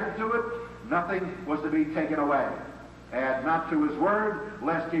be added to it, nothing was to be taken away. Add not to his word,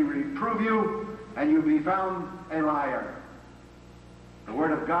 lest he reprove you, and you be found a liar. The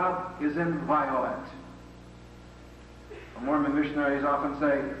word of God is inviolate. Mormon missionaries often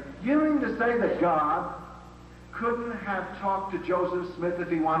say, you mean to say that God couldn't have talked to Joseph Smith if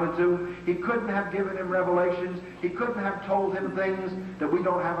he wanted to? He couldn't have given him revelations? He couldn't have told him things that we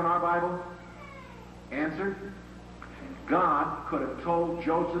don't have in our Bible? Answer, God could have told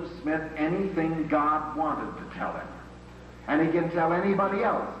Joseph Smith anything God wanted to tell him. And he can tell anybody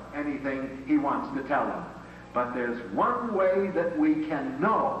else anything he wants to tell them. But there's one way that we can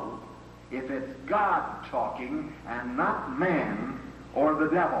know if it's God talking and not man or the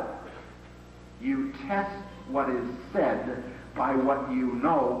devil. You test what is said by what you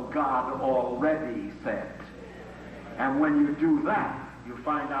know God already said. And when you do that, you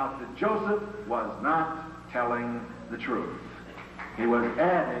find out that Joseph was not telling the truth. He was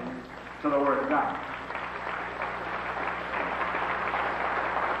adding to the Word of God.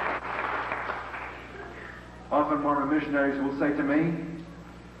 Often Mormon missionaries will say to me,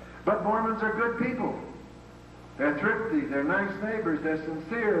 but Mormons are good people. They're thrifty, they're nice neighbors, they're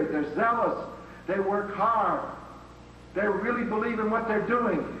sincere, they're zealous, they work hard. They really believe in what they're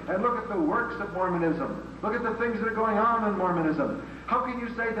doing. And look at the works of Mormonism. Look at the things that are going on in Mormonism. How can you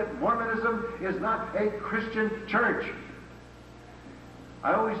say that Mormonism is not a Christian church?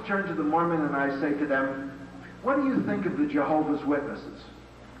 I always turn to the Mormon and I say to them, what do you think of the Jehovah's Witnesses?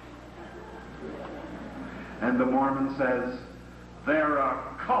 And the Mormon says, they're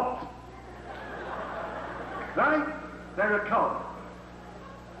a cult. Right? They're a cult.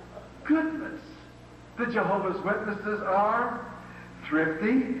 Goodness. The Jehovah's Witnesses are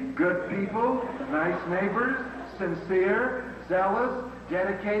thrifty, good people, nice neighbors, sincere, zealous,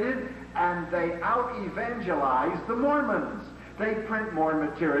 dedicated, and they out-evangelize the Mormons. They print more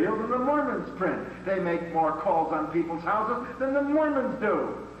material than the Mormons print. They make more calls on people's houses than the Mormons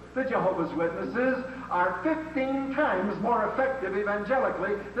do. The Jehovah's Witnesses are 15 times more effective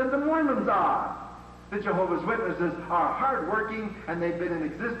evangelically than the Mormons are. The Jehovah's Witnesses are hardworking, and they've been in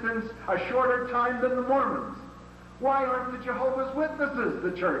existence a shorter time than the Mormons. Why aren't the Jehovah's Witnesses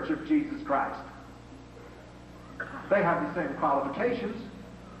the Church of Jesus Christ? They have the same qualifications.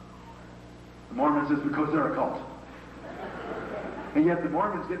 The Mormons is because they're a cult. And yet the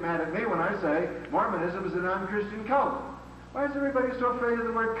Mormons get mad at me when I say Mormonism is a non-Christian cult. Why is everybody so afraid of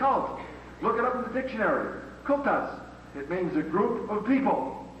the word cult? Look it up in the dictionary. Cultus. It means a group of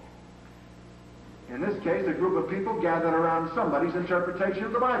people. In this case, a group of people gathered around somebody's interpretation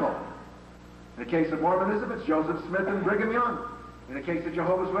of the Bible. In the case of Mormonism, it's Joseph Smith and Brigham Young. In the case of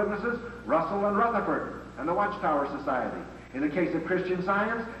Jehovah's Witnesses, Russell and Rutherford and the Watchtower Society. In the case of Christian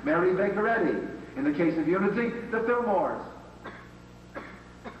Science, Mary Baker Eddy. In the case of Unity, the Fillmores.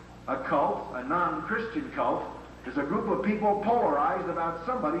 A cult, a non-Christian cult, is a group of people polarized about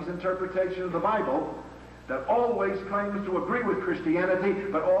somebody's interpretation of the Bible that always claims to agree with Christianity,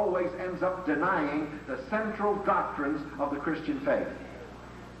 but always ends up denying the central doctrines of the Christian faith.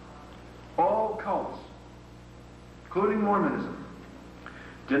 All cults, including Mormonism,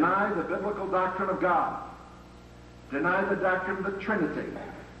 deny the biblical doctrine of God, deny the doctrine of the Trinity,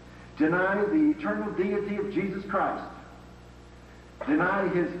 deny the eternal deity of Jesus Christ, deny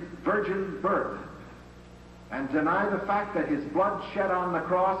his virgin birth, and deny the fact that his blood shed on the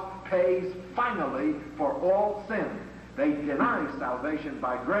cross pays finally for all sin. They deny salvation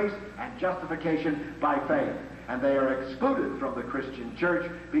by grace and justification by faith. And they are excluded from the Christian church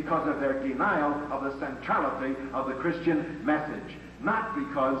because of their denial of the centrality of the Christian message, not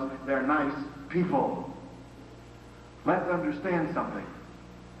because they're nice people. Let's understand something.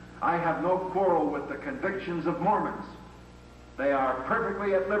 I have no quarrel with the convictions of Mormons. They are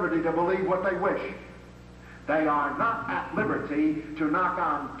perfectly at liberty to believe what they wish. They are not at liberty to knock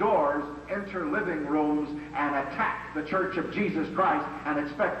on doors, enter living rooms, and attack the Church of Jesus Christ and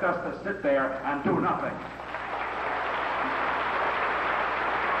expect us to sit there and do nothing.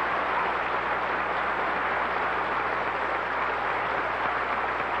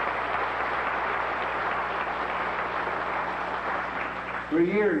 For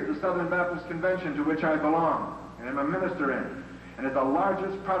years, the Southern Baptist Convention, to which I belong, and am a minister in, and is the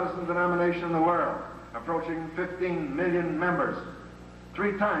largest Protestant denomination in the world, approaching 15 million members,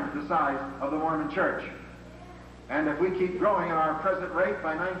 3 times the size of the Mormon Church. And if we keep growing at our present rate,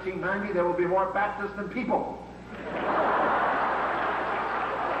 by 1990 there will be more Baptists than people.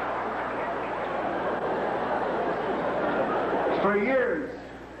 For years,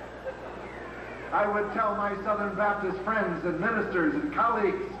 I would tell my Southern Baptist friends and ministers and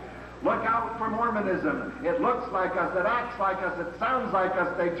colleagues, look out for Mormonism. It looks like us, it acts like us, it sounds like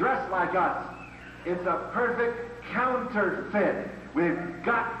us, they dress like us. It's a perfect counterfeit. We've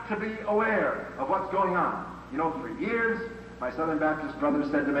got to be aware of what's going on. You know, for years, my Southern Baptist brother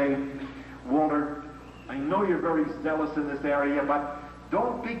said to me, Walter, I know you're very zealous in this area, but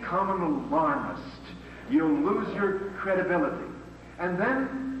don't become an alarmist. You'll lose your credibility. And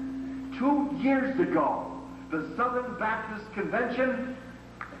then, 2 years ago, the Southern Baptist Convention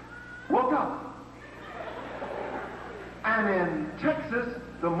woke up. And in Texas,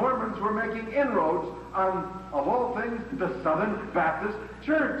 the Mormons were making inroads on, of all things, the Southern Baptist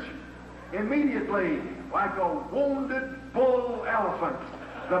Church. Immediately, like a wounded bull elephant,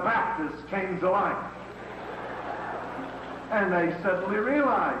 the Baptists came to life. And they suddenly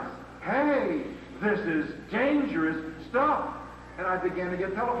realized, hey, this is dangerous stuff. And I began to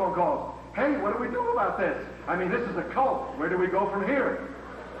get telephone calls. Hey, what do we do about this? I mean, this is a cult. Where do we go from here?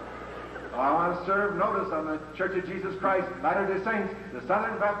 I want to serve notice on the Church of Jesus Christ, Latter-day Saints. The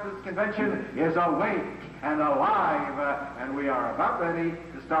Southern Baptist Convention is awake and alive, and we are about ready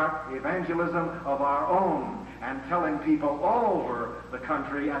to start evangelism of our own and telling people all over the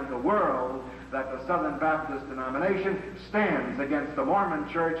country and the world that the Southern Baptist denomination stands against the Mormon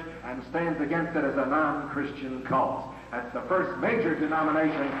Church and stands against it as a non-Christian cult. That's the first major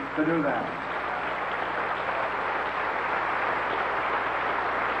denomination to do that.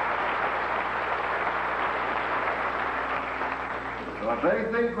 If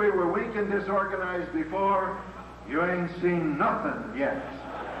they think we were weak and disorganized before, you ain't seen nothing yet,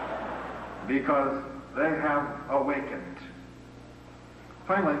 because they have awakened.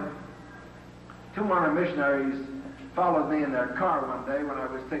 Finally, Two Mormon missionaries followed me in their car one day when I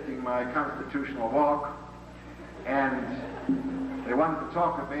was taking my constitutional walk, and they wanted to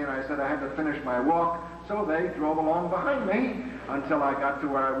talk with me, and I said I had to finish my walk, so they drove along behind me until I got to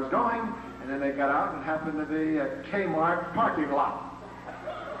where I was going, and then they got out and happened to be a Kmart parking lot.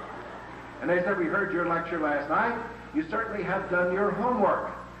 And they said, we heard your lecture last night. You certainly have done your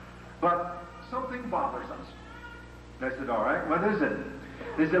homework, but something bothers us. And I said, all right, what is it?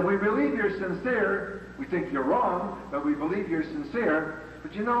 They said, we believe you're sincere. We think you're wrong, but we believe you're sincere.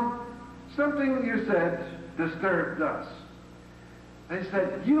 But you know, something you said disturbed us. They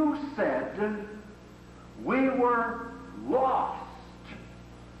said, you said we were lost.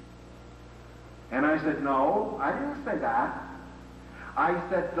 And I said, no, I didn't say that. I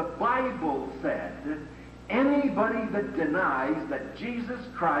said, the Bible said, anybody that denies that Jesus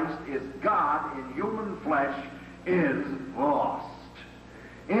Christ is God in human flesh is lost.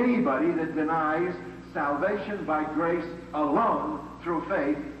 Anybody that denies salvation by grace alone through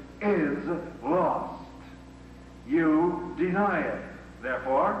faith is lost. You deny it.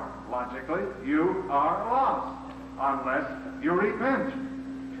 Therefore, logically, you are lost unless you repent.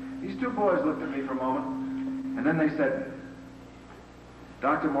 These two boys looked at me for a moment, and then they said,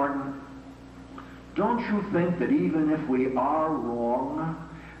 Dr. Morton, don't you think that even if we are wrong,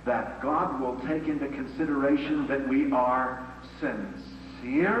 that God will take into consideration that we are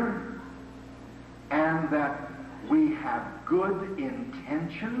sincere and that we have good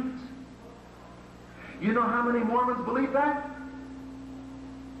intentions? You know how many Mormons believe that?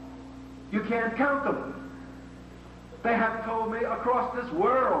 You can't count them. They have told me across this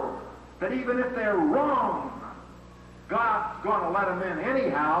world that even if they're wrong, God's going to let them in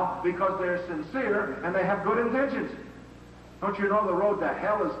anyhow because they're sincere and they have good intentions. Don't you know the road to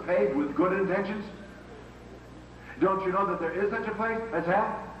hell is paved with good intentions? Don't you know that there is such a place as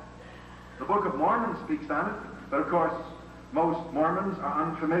hell? The Book of Mormon speaks on it, but of course most Mormons are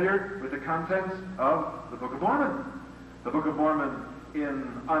unfamiliar with the contents of the Book of Mormon. The Book of Mormon,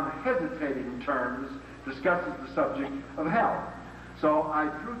 in unhesitating terms, discusses the subject of hell. So I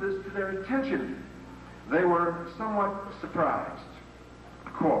threw this to their attention. They were somewhat surprised.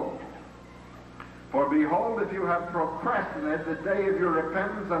 Quote, for behold, if you have procrastinated the day of your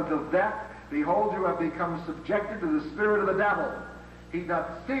repentance until death, behold, you have become subjected to the spirit of the devil. He doth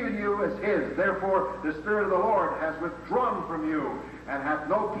seal you as his. Therefore, the Spirit of the Lord has withdrawn from you, and hath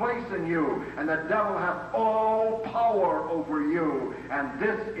no place in you, and the devil hath all power over you. And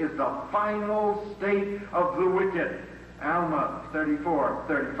this is the final state of the wicked. Alma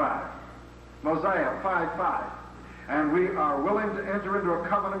 34:35. Mosiah 5:5. And we are willing to enter into a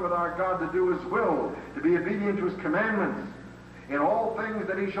covenant with our God to do his will, to be obedient to his commandments, in all things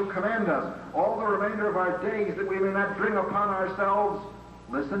that he shall command us, all the remainder of our days, that we may not bring upon ourselves,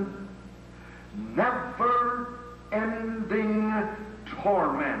 listen, never-ending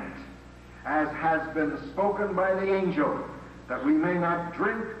torment, as has been spoken by the angel, that we may not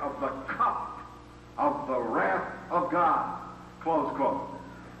drink of the cup of the wrath of God. Close quote.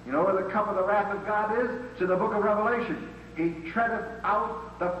 You know where the cup of the wrath of God is? It's in the book of Revelation. He treadeth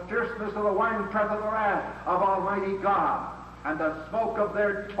out the fierceness of the winepress of the wrath of Almighty God, and the smoke of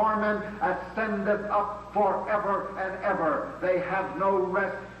their torment ascendeth up forever and ever. They have no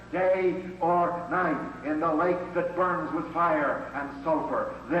rest day or night in the lake that burns with fire and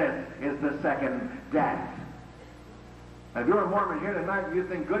sulfur. This is the second death. Now, if you're a Mormon here tonight and you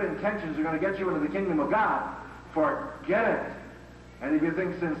think good intentions are going to get you into the kingdom of God, forget it. And if you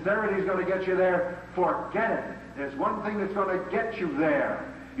think sincerity is going to get you there, forget it. There's one thing that's going to get you there.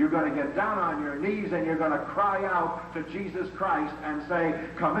 You're going to get down on your knees and you're going to cry out to Jesus Christ and say,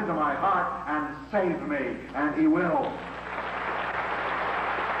 come into my heart and save me. And he will.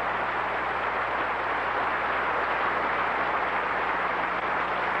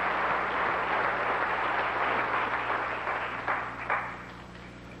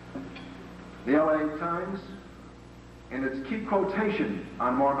 The LA Times, in its key quotation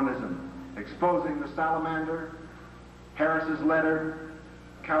on Mormonism, exposing the salamander, Harris's letter,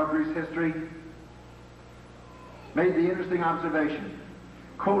 Calgary's history, made the interesting observation,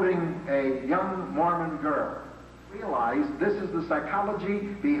 quoting a young Mormon girl. Realize this is the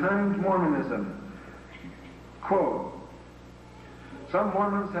psychology behind Mormonism. Quote, some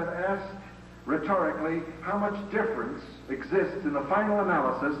Mormons have asked rhetorically how much difference exists in the final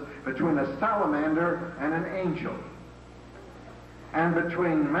analysis between a salamander and an angel, and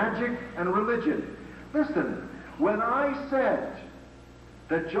between magic and religion. Listen, when I said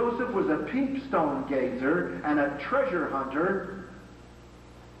that Joseph was a peepstone gazer and a treasure hunter,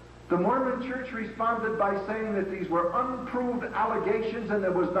 The Mormon Church responded by saying that these were unproved allegations and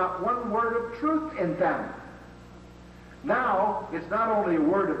there was not one word of truth in them. Now, it's not only a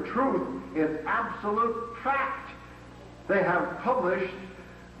word of truth, it's absolute fact. They have published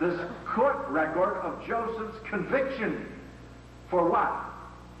this court record of Joseph's conviction for what?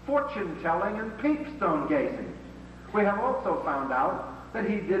 Fortune-telling and peepstone gazing. We have also found out that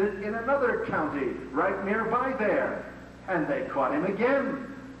he did it in another county right nearby there, and they caught him again.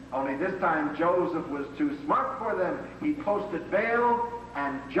 Only this time Joseph was too smart for them. He posted bail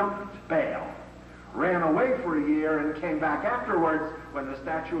and jumped bail. Ran away for a year and came back afterwards when the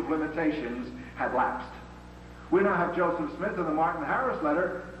statute of limitations had lapsed. We now have Joseph Smith in the Martin Harris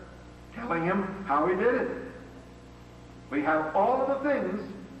letter telling him how he did it. We have all of the things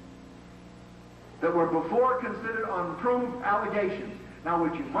that were before considered unproved allegations. Now,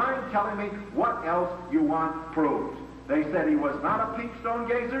 would you mind telling me what else you want proved? They said he was not a peepstone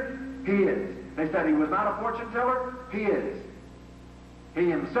gazer. He is. They said he was not a fortune teller. He is. He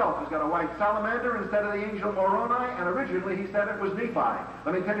himself has got a white salamander instead of the angel Moroni, and originally he said it was Nephi.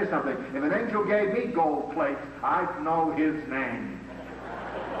 Let me tell you something. If an angel gave me gold plates, I'd know his name.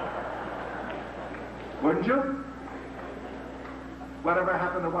 Wouldn't you? Whatever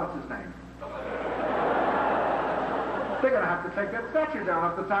happened to what's his name? They're going to have to take that statue down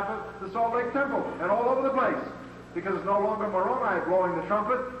off the top of the Salt Lake Temple and all over the place. Because it's no longer Moroni blowing the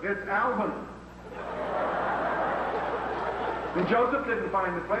trumpet, it's Alvin. And Joseph didn't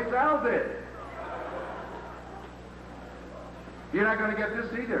find the place, Al did. You're not going to get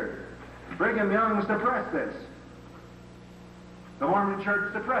this either. Brigham Young suppressed this. The Mormon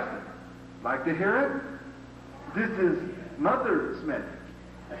Church suppressed it. Like to hear it? This is Mother Smith.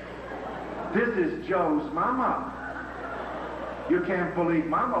 This is Joe's mama. You can't believe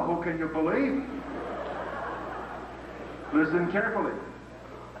mama, who can you believe? Listen carefully.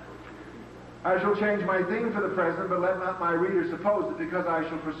 I shall change my theme for the present, but let not my readers suppose that because I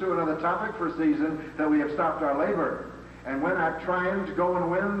shall pursue another topic for a season that we have stopped our labor. And when I'm trying to go and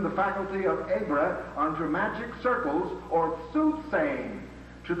win the faculty of Abra unto magic circles or soothsaying,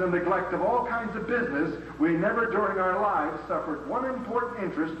 to the neglect of all kinds of business, we never during our lives suffered one important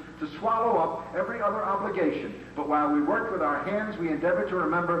interest to swallow up every other obligation. But while we worked with our hands, we endeavored to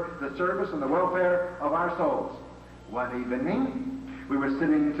remember the service and the welfare of our souls. One evening, we were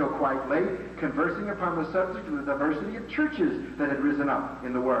sitting until quite late, conversing upon the subject of the diversity of churches that had risen up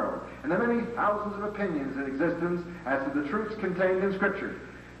in the world, and the many thousands of opinions in existence as to the truths contained in Scripture.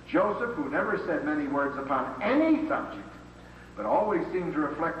 Joseph, who never said many words upon any subject, but always seemed to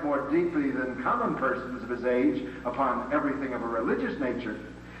reflect more deeply than common persons of his age upon everything of a religious nature,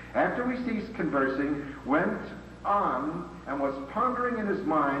 after we ceased conversing, went on and was pondering in his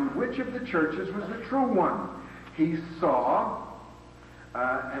mind which of the churches was the true one. He saw,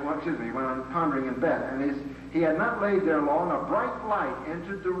 he went on pondering in bed, and he had not laid there long. A bright light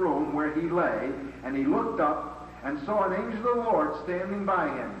entered the room where he lay, and he looked up and saw an angel of the Lord standing by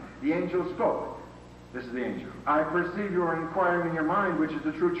him. The angel spoke. This is the angel. I perceive you are inquiring in your mind which is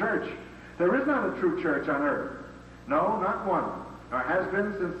the true church. There is not a true church on earth. No, not one. Nor has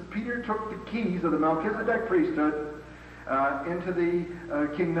been since Peter took the keys of the Melchizedek priesthood into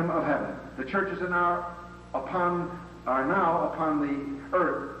the kingdom of heaven. The churches are now upon the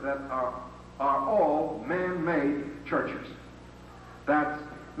earth that are all man-made churches. That's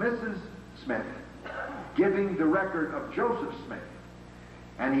Mrs. Smith giving the record of Joseph Smith.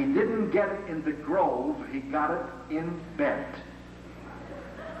 And he didn't get it in the grove, he got it in bed.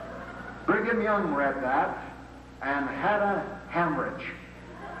 Brigham Young read that and had a hemorrhage.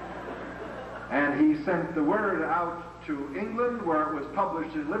 And he sent the word out to England, where it was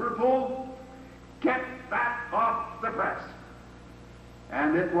published in Liverpool, get that off the press.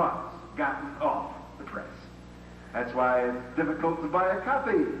 And it was gotten off the press. That's why it's difficult to buy a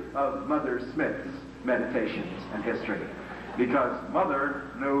copy of Mother Smith's Meditations and History, because Mother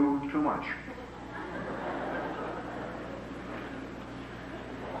knew too much.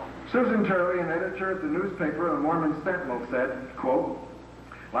 Susan Turley, an editor at the newspaper The Mormon Sentinel, said, quote,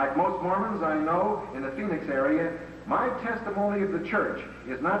 like most Mormons I know in the Phoenix area, my testimony of the church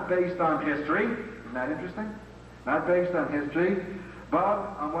is not based on history. Isn't that interesting? Not based on history, but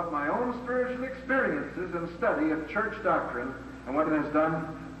on what my own spiritual experiences and study of church doctrine and what it has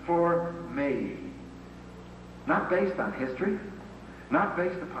done for me. Not based on history, not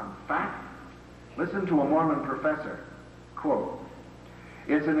based upon fact. Listen to a Mormon professor, quote,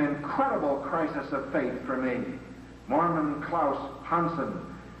 it's an incredible crisis of faith for me. Mormon Klaus Hansen,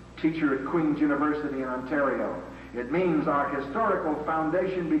 teacher at Queen's University in Ontario. It means our historical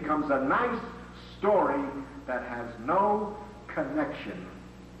foundation becomes a nice story that has no connection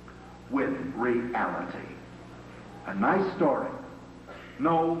with reality. A nice story,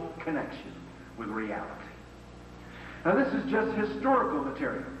 no connection with reality. Now this is just historical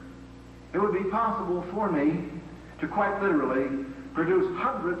material. It would be possible for me to quite literally produce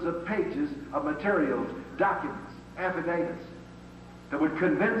hundreds of pages of materials, documents, affidavits that would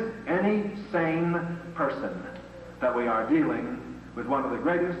convince any sane person that we are dealing with one of the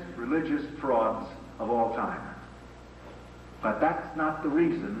greatest religious frauds of all time. But that's not the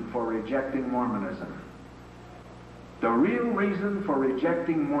reason for rejecting Mormonism. The real reason for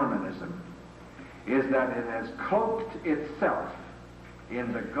rejecting Mormonism is that it has cloaked itself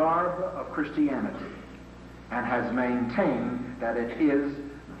in the garb of Christianity and has maintained that it is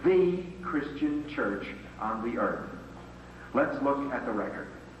the Christian church on the earth. Let's look at the record.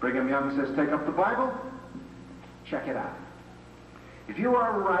 Brigham Young says, take up the Bible, check it out. If you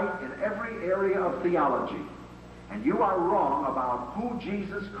are right in every area of theology, and you are wrong about who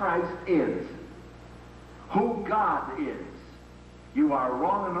Jesus Christ is, who God is, you are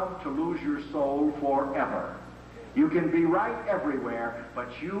wrong enough to lose your soul forever. You can be right everywhere, but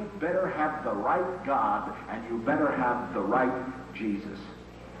you better have the right God, and you better have the right Jesus.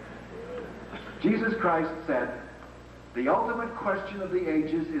 Jesus Christ said, the ultimate question of the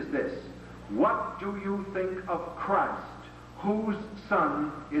ages is this: what do you think of Christ? Whose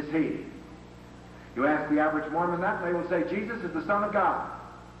son is he? You ask the average Mormon that, and they will say, Jesus is the Son of God.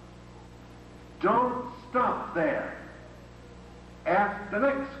 Don't stop there. Ask the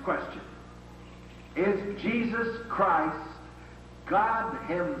next question. Is Jesus Christ God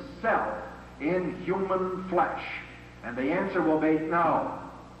himself in human flesh? And the answer will be no.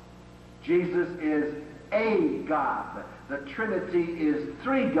 Jesus is a God. The Trinity is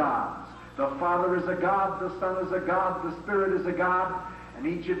three gods. The Father is a God, the Son is a God, the Spirit is a God, and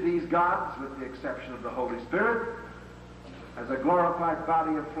each of these gods, with the exception of the Holy Spirit, has a glorified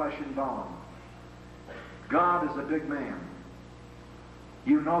body of flesh and bone. God is a big man.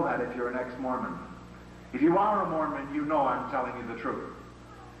 You know that if you're an ex-Mormon. If you are a Mormon, you know I'm telling you the truth.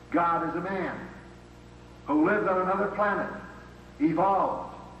 God is a man who lived on another planet,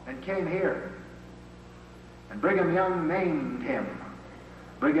 evolved, and came here. And Brigham Young named him.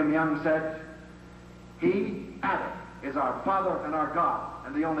 Brigham Young said, he, Adam, is our Father and our God,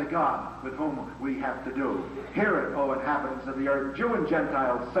 and the only God with whom we have to do. Hear it, O inhabitants of the earth, Jew and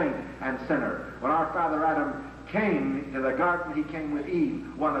Gentile, saint and sinner. When our father Adam came to the garden, he came with Eve,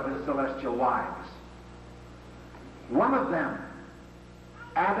 one of his celestial wives. One of them.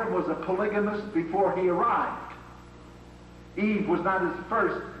 Adam was a polygamist before he arrived. Eve was not his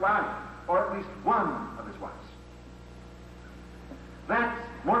first wife, or at least one of his wives. That's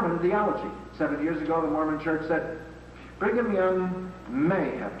Mormon theology. 7 years ago, the Mormon Church said, Brigham Young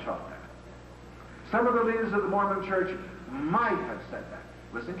may have taught that. Some of the leaders of the Mormon Church might have said that.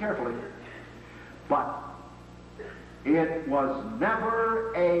 Listen carefully. But it was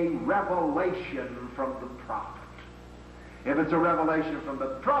never a revelation from the prophet. If it's a revelation from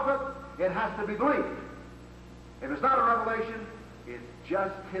the prophet, it has to be believed. If it's not a revelation, it's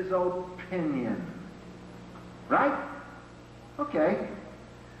just his opinion. Right? Okay.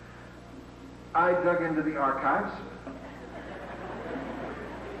 I dug into the archives,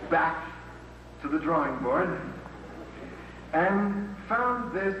 back to the drawing board, and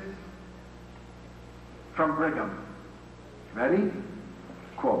found this from Brigham. Ready?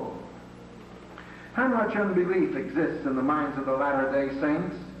 Quote, how much unbelief exists in the minds of the Latter-day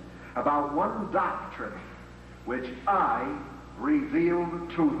Saints about one doctrine which I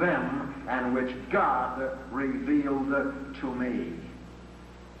revealed to them and which God revealed to me.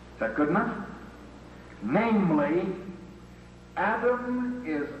 Is that good enough? Namely, Adam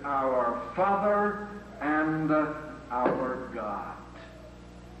is our Father and our God.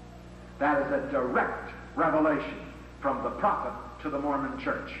 That is a direct revelation from the prophet to the Mormon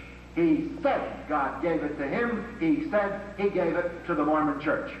Church. He said God gave it to him. He said he gave it to the Mormon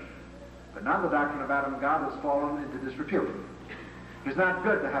Church. But now the doctrine of Adam God has fallen into disrepute. It's not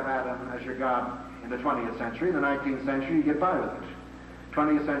good to have Adam as your God in the 20th century. In the 19th century, you get by with it.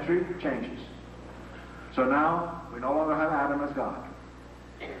 20th century changes. So now, we no longer have Adam as God.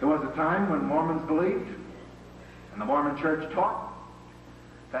 There was a time when Mormons believed, and the Mormon Church taught,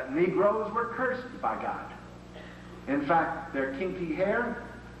 that Negroes were cursed by God. In fact, their kinky hair,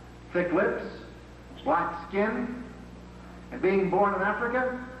 thick lips, black skin, and being born in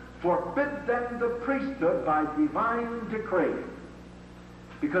Africa forbid them the priesthood by divine decree.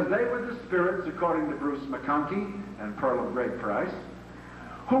 Because they were the spirits, according to Bruce McConkie and Pearl of Great Price,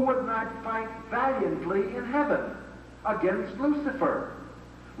 who would not fight valiantly in heaven against Lucifer.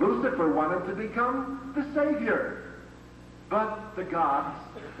 Lucifer wanted to become the Savior. But the gods,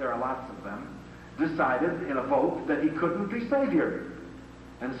 there are lots of them, decided in a vote that he couldn't be Savior.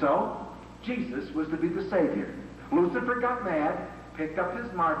 And so, Jesus was to be the Savior. Lucifer got mad, picked up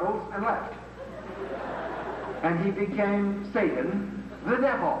his marbles, and left. And he became Satan, the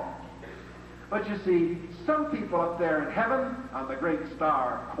devil. But you see, some people up there in heaven, on the great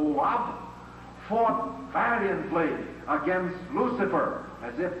star Kolob, fought valiantly against Lucifer,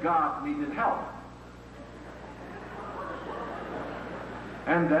 as if God needed help.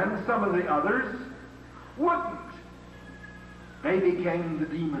 And then some of the others wouldn't. They became the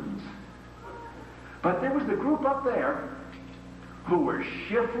demons. But there was the group up there who were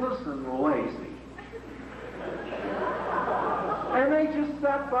shiftless and lazy. And they just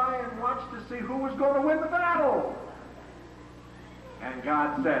sat by and watched to see who was going to win the battle. And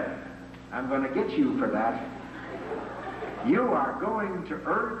God said, I'm going to get you for that. You are going to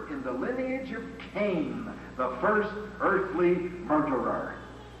earth in the lineage of Cain, the first earthly murderer.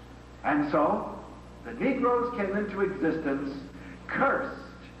 And so, the Negroes came into existence cursed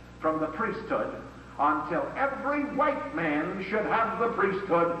from the priesthood until every white man should have the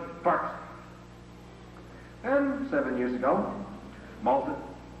priesthood first. And 7 years ago,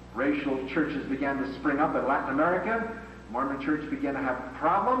 multiracial churches began to spring up in Latin America. The Mormon church began to have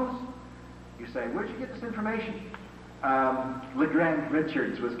problems. You say, where'd you get this information? LeGrand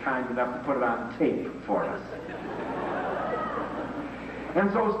Richards was kind enough to put it on tape for us.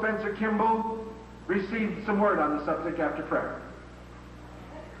 And so Spencer Kimball received some word on the subject after prayer.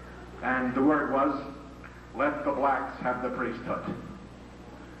 And the word was, let the blacks have the priesthood.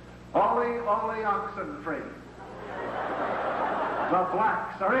 All the oxen free. The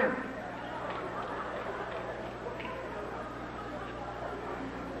blacks are in.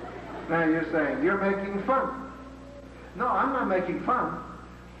 Now you're saying, you're making fun. No, I'm not making fun.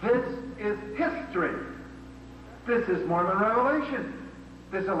 This is history. This is Mormon revelation.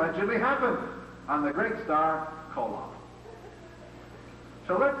 This allegedly happened on the great star Kolob.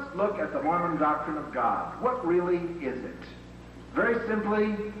 So let's look at the Mormon doctrine of God. What really is it? Very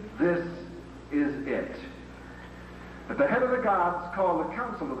simply, this is it. That the head of the gods called the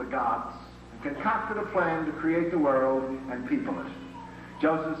council of the gods and concocted a plan to create the world and people it.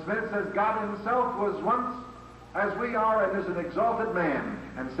 Joseph Smith says God himself was once as we are and is an exalted man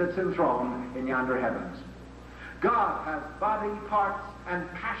and sits enthroned in yonder heavens. God has body parts and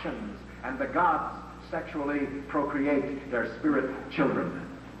passions, and the gods sexually procreate their spirit children.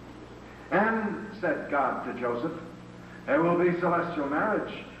 And said God to Joseph, there will be celestial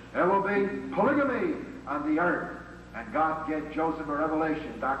marriage, there will be polygamy on the earth. And God gave Joseph a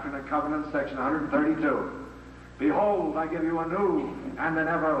revelation, Doctrine and Covenants, section 132. Behold, I give you a new and an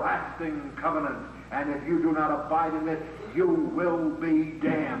everlasting covenant, and if you do not abide in it, you will be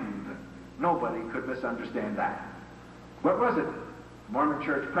damned. Nobody could misunderstand that. What was it? The Mormon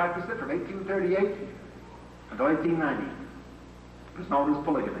Church practiced it from 1838 until 1890. It was known as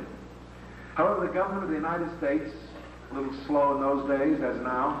polygamy. However, the government of the United States, a little slow in those days as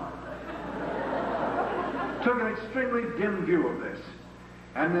now, took an extremely dim view of this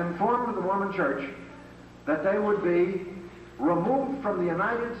and informed the Mormon Church that they would be removed from the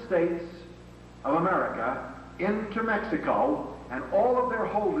United States of America into Mexico, and all of their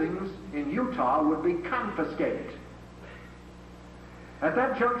holdings in Utah would be confiscated. At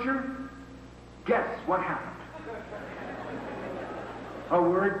that juncture, guess what happened? A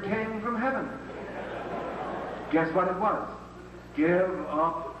word came from heaven. Guess what it was? Give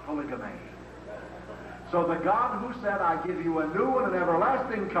up polygamy. So the God who said, I give you a new and an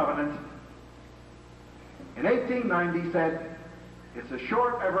everlasting covenant, in 1890 said, it's a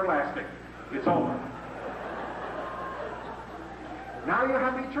short everlasting. It's over. Now you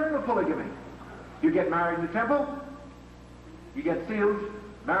have eternal polygamy. You get married in the temple, you get sealed,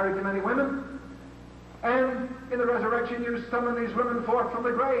 married to many women, and in the resurrection you summon these women forth from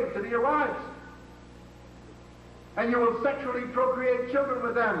the grave to be your wives. And you will sexually procreate children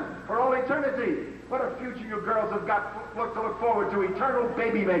with them for all eternity. What a future you girls have got to look forward to, eternal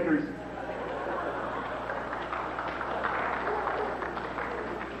baby makers.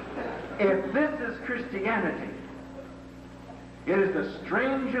 If this is Christianity, it is the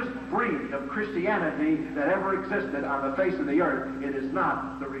strangest breed of Christianity that ever existed on the face of the earth. It is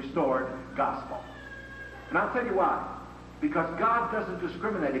not the restored gospel. And I'll tell you why. Because God doesn't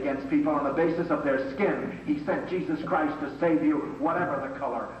discriminate against people on the basis of their skin. He sent Jesus Christ to save you, whatever the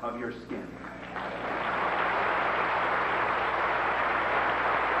color of your skin.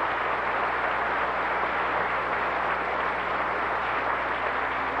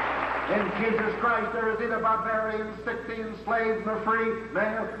 In Jesus Christ there is neither barbarian, Scythian, slave, nor free,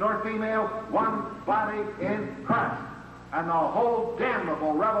 male, nor female, one body in Christ. And the whole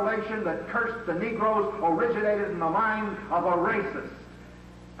damnable revelation that cursed the Negroes originated in the mind of a racist.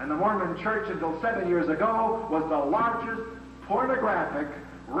 And the Mormon Church, until 7 years ago, was the largest pornographic,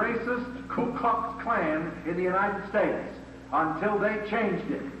 racist Ku Klux Klan in the United States, until they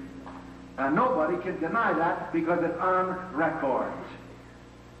changed it. And nobody can deny that because it's on record.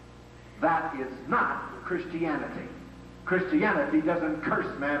 That is not Christianity. Christianity doesn't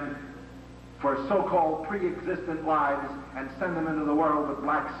curse men for so-called pre-existent lives and send them into the world with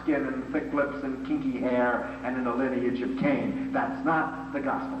black skin and thick lips and kinky hair and in the lineage of Cain. That's not the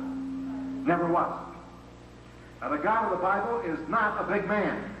gospel. Never was. Now, the God of the Bible is not a big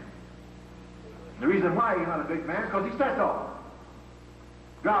man. The reason why he's not a big man is because he said so.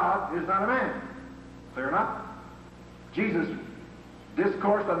 God is not a man. Clear enough? Jesus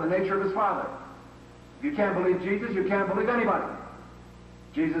discoursed on the nature of his Father. If you can't believe Jesus, you can't believe anybody.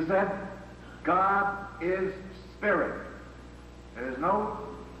 Jesus said, God is spirit. There is no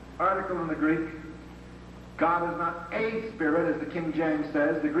article in the Greek. God is not a spirit, as the King James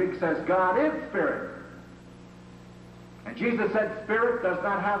says. The Greek says God is spirit. And Jesus said spirit does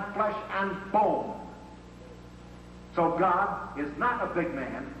not have flesh and bone. So God is not a big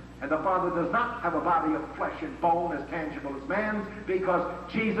man, and the Father does not have a body of flesh and bone as tangible as man's, because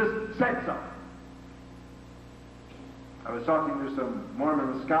Jesus said so. I was talking to some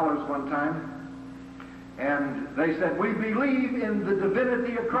Mormon scholars one time, and they said, we believe in the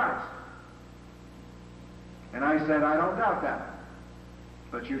divinity of Christ. And I said, I don't doubt that.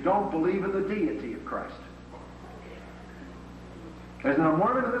 But you don't believe in the deity of Christ. There's no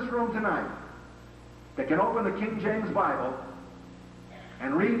Mormon in this room tonight that can open the King James Bible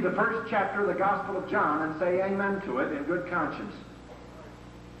and read the first chapter of the Gospel of John and say amen to it in good conscience.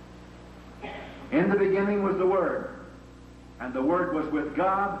 In the beginning was the Word, and the Word was with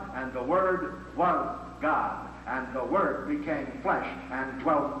God, and the Word was God, and the Word became flesh and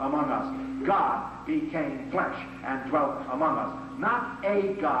dwelt among us. God became flesh and dwelt among us. Not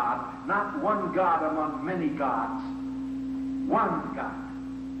a God, not one God among many gods. One God.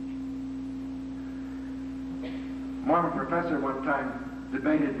 A Mormon professor one time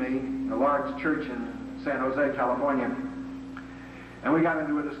debated me in a large church in San Jose, California. And we got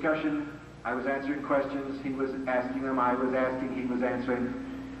into a discussion. I was answering questions. He was asking them. I was asking. He was answering.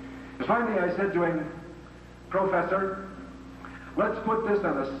 And finally I said to him, Professor, let's put this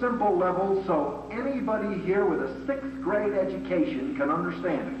on a simple level so anybody here with a 6th grade education can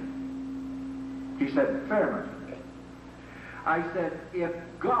understand it. He said, fairly. I said, if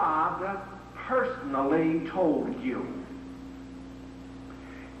God personally told you,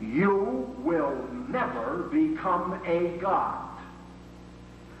 you will never become a God.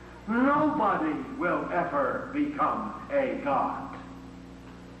 Nobody will ever become a God.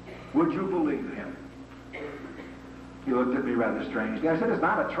 Would you believe him? He looked at me rather strangely. I said, it's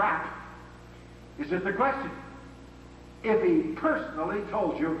not a trap. It's just a question. If he personally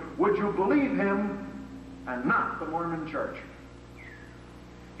told you, would you believe him and not the Mormon Church?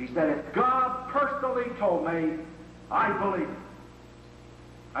 He said, if God personally told me, I believe it.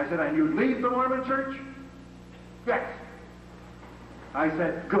 I said, and you'd leave the Mormon Church? Yes. I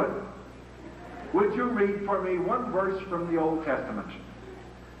said, good. Would you read for me one verse from the Old Testament?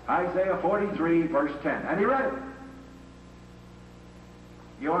 Isaiah 43, verse 10. And he read it.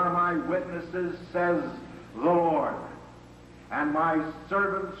 You are my witnesses, says the Lord, and my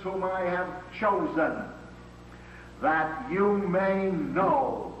servants whom I have chosen, that you may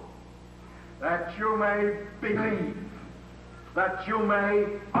know, that you may believe, that you may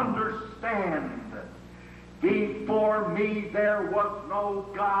understand. Before me there was no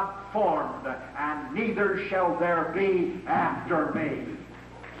God formed, and neither shall there be after me.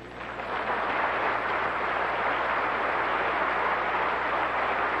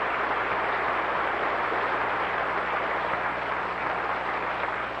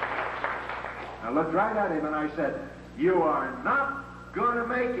 I looked right at him and I said, you are not going to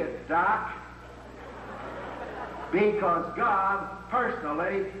make it, Doc, because God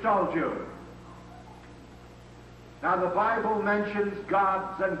personally told you. Now the Bible mentions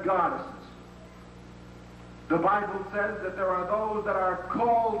gods and goddesses. The Bible says that there are those that are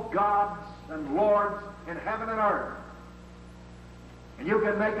called gods and lords in heaven and earth. And you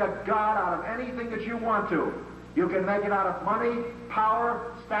can make a god out of anything that you want to. You can make it out of money,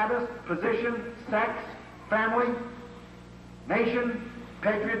 power, status, position, sex, family, nation,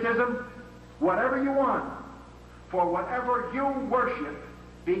 patriotism, whatever you want. For whatever you worship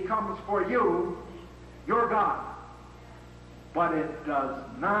becomes for you your God. But it does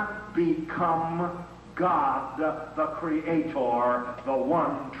not become God, the Creator, the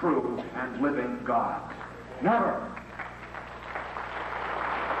one true and living God. Never.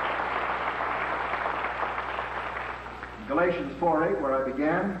 In Galatians 4:8, where I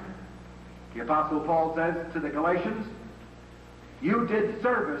began, the Apostle Paul says to the Galatians, "You did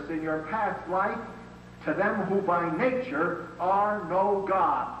service in your past life to them who by nature are no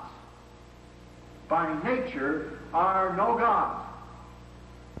gods." By nature are no gods.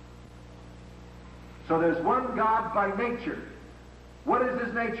 So there's one God by nature. What is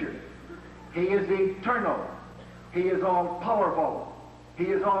his nature? He is eternal. He is all-powerful. He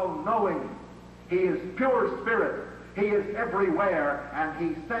is all-knowing. He is pure spirit. He is everywhere, and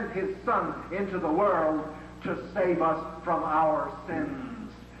he sent his Son into the world to save us from our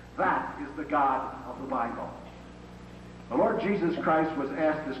sins. That is the God of the Bible. The Lord Jesus Christ was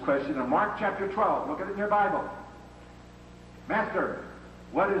asked this question in Mark chapter 12. Look at it in your Bible. "Master,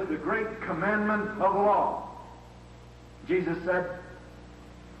 what is the great commandment of the law?" Jesus said,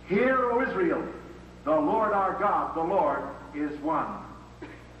 "Hear, O Israel, the Lord our God, the Lord is one."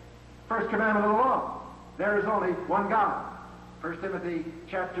 First commandment of the law. There is only one God. 1 Timothy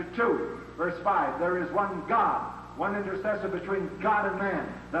chapter 2, verse 5. There is one God, one intercessor between God and man,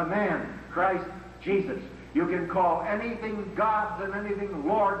 the man, Christ Jesus. You can call anything gods and anything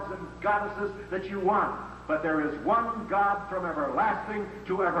lords and goddesses that you want, but there is one God from everlasting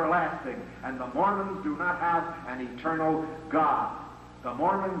to everlasting, and the Mormons do not have an eternal God. The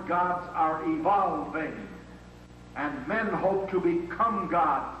Mormon gods are evolving, and men hope to become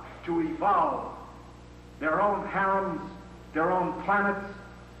gods, to evolve their own harems, their own planets,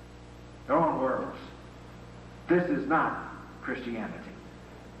 their own worlds. This is not Christianity.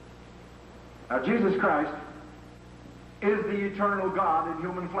 Now, Jesus Christ is the eternal God in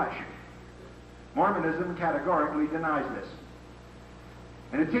human flesh. Mormonism categorically denies this.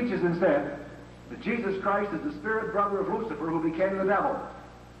 And it teaches instead that Jesus Christ is the spirit brother of Lucifer who became the devil.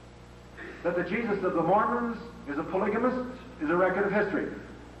 That the Jesus of the Mormons is a polygamist is a record of history.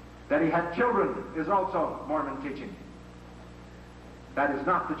 That he had children is also Mormon teaching. That is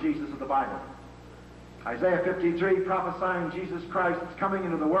not the Jesus of the Bible. Isaiah 53, prophesying Jesus Christ's coming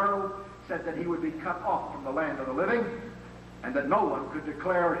into the world, said that he would be cut off from the land of the living, and that no one could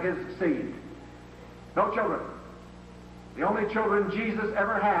declare his seed. No children. The only children Jesus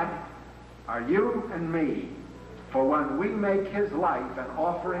ever had are you and me. For when we make his life an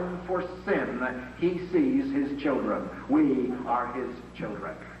offering for sin, he sees his children. We are his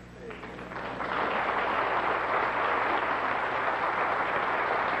children.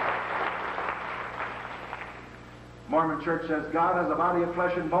 Mormon Church says God has a body of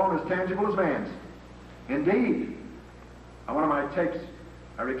flesh and bone as tangible as man's. Indeed. On one of my tapes,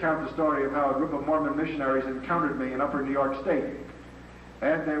 I recount the story of how a group of Mormon missionaries encountered me in upper New York State.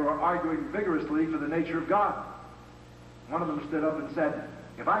 And they were arguing vigorously for the nature of God. One of them stood up and said,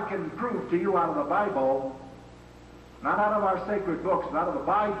 "If I can prove to you out of the Bible, not out of our sacred books, but out of the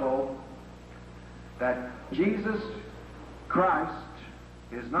Bible, that Jesus Christ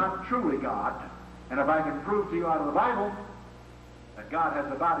is not truly God, and if I can prove to you out of the Bible that God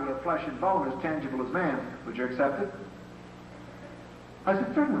has a body of flesh and bone as tangible as man, would you accept it?" I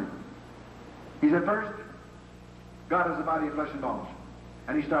said, "Certainly." He said, "First, God has a body of flesh and bones."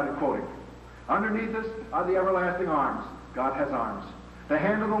 And he started quoting. "Underneath us are the everlasting arms. God has arms. The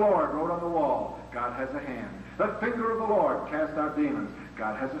hand of the Lord wrote on the wall. God has a hand. The finger of the Lord cast out demons.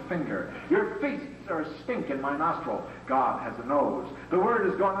 God has a finger. Your feasts are a stink in my nostril. God has a nose. The word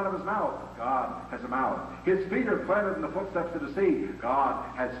has gone out of his mouth. God has a mouth. His feet are planted in the footsteps of the sea. God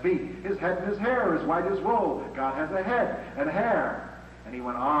has feet. His head and his hair is white as wool. God has a head and hair." And he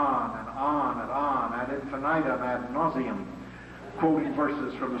went on and on and on, ad infinitum, ad nauseum, quoting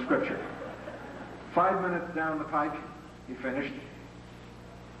verses from the Scripture. 5 minutes down the pike, he finished.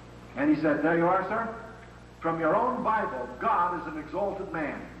 And he said, "There you are, sir. From your own Bible, God is an exalted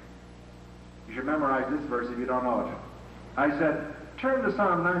man." You should memorize this verse if you don't know it. I said, "Turn to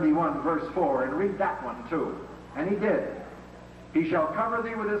Psalm 91, verse 4, and read that one too." And he did. "He shall cover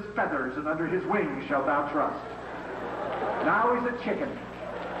thee with his feathers, and under his wings shalt thou trust." Now he's a chicken.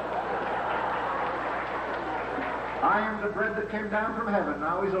 "I am the bread that came down from heaven."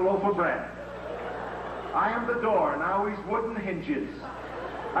 Now he's a loaf of bread. "I am the door." Now he's wooden hinges.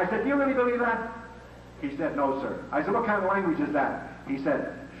 I said, "Do you really believe that?" He said, "No, sir." I said, "What kind of language is that?" He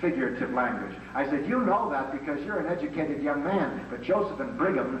said, "Figurative language." I said, "You know that because you're an educated young man, but Joseph and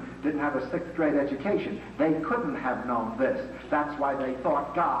Brigham didn't have a 6th grade education. They couldn't have known this. That's why they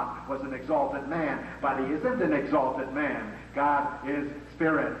thought God was an exalted man. But he isn't an exalted man. God is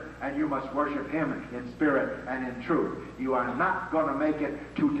spirit, and you must worship him in spirit and in truth. You are not going to make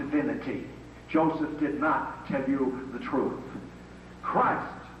it to divinity. Joseph did not tell you the truth. Christ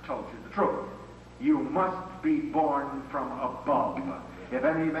told you the truth. You must be born from above. If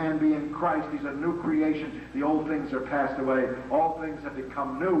any man be in Christ, he's a new creation. The old things are passed away. All things have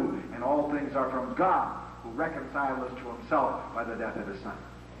become new, and all things are from God, who reconciled us to himself by the death of his Son.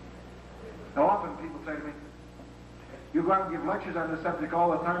 Now often people say to me, you go out and give lectures on this subject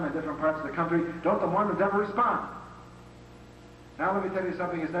all the time in different parts of the country. Don't the Mormons ever respond? Now let me tell you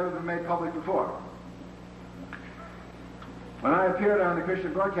something that's never been made public before. When I appeared on the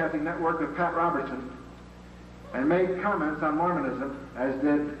Christian Broadcasting Network with Pat Robertson and made comments on Mormonism, as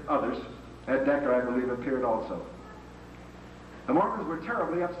did others, Ed Decker, I believe, appeared also. The Mormons were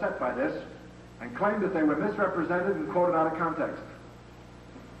terribly upset by this and claimed that they were misrepresented and quoted out of context.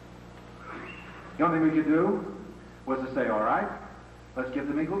 The only thing we could do was to say, all right, let's give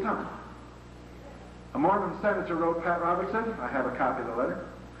them equal time. A Mormon senator wrote Pat Robertson, I have a copy of the letter,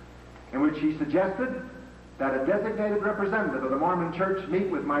 in which he suggested that a designated representative of the Mormon Church meet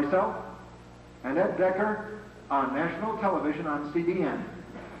with myself and Ed Decker on national television on CDN.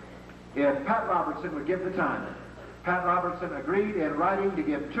 If Pat Robertson would give the time. Pat Robertson agreed in writing to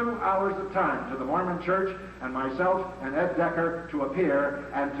give 2 hours of time to the Mormon Church and myself and Ed Decker to appear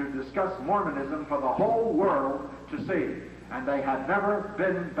and to discuss Mormonism for the whole world to see. And they had never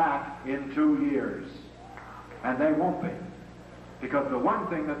been back in 2 years. And they won't be. Because the one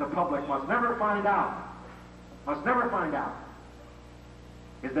thing that the public must never find out,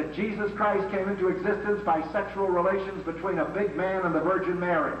 is that Jesus Christ came into existence by sexual relations between a big man and the Virgin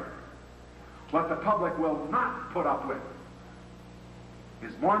Mary. What the public will not put up with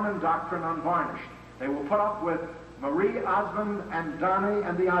is Mormon doctrine unvarnished. They will put up with Marie Osmond and Donnie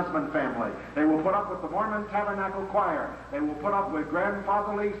and the Osmond family. They will put up with the Mormon Tabernacle Choir. They will put up with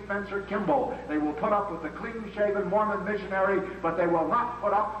grandfatherly Spencer Kimball. They will put up with the clean-shaven Mormon missionary, but they will not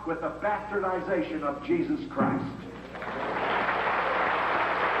put up with the bastardization of Jesus Christ.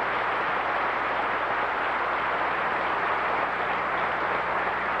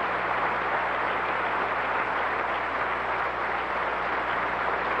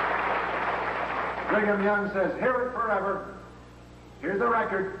 Brigham Young says, hear it forever. Here's the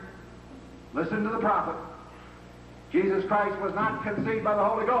record. Listen to the prophet. Jesus Christ was not conceived by the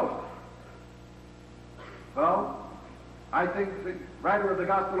Holy Ghost. Well, I think the writer of the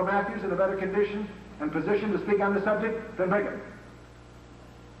Gospel of Matthew is in a better condition and position to speak on the subject than Brigham.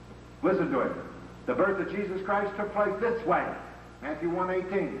 Listen to it. The birth of Jesus Christ took place this way. Matthew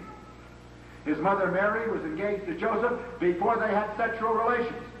 1:18. His mother Mary was engaged to Joseph before they had sexual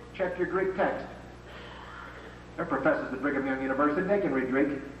relations. Check your Greek text. They're professors at Brigham Young University. They can read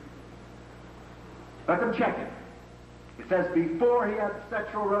Greek. Let them check it. It says before he had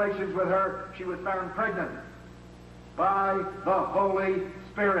sexual relations with her, she was found pregnant by the Holy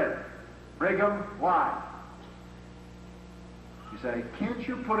Spirit. Brigham, why? You say, can't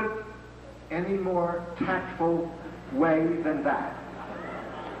you put it any more tactful way than that?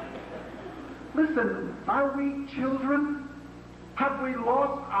 Listen, are we children? Have we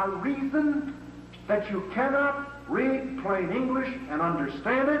lost our reason that you cannot read plain English and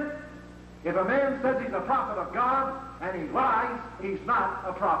understand it? If a man says he's a prophet of God and he lies, he's not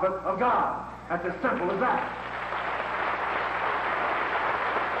a prophet of God. That's as simple as that.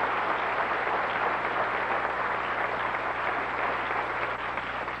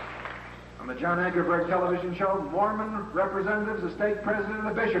 On the John Agerberg television show, Mormon representatives, the stake president, and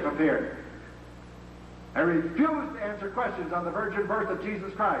the bishop appeared. I refused to answer questions on the virgin birth of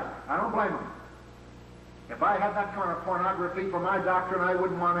Jesus Christ. I don't blame them. If I had that kind of pornography for my doctrine, I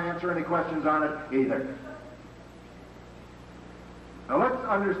wouldn't want to answer any questions on it either. Now let's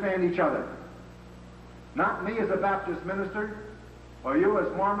understand each other. Not me as a Baptist minister, or you as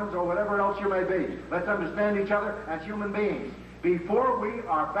Mormons, or whatever else you may be. Let's understand each other as human beings. Before we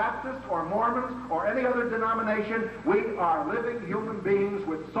are Baptists or Mormons or any other denomination, we are living human beings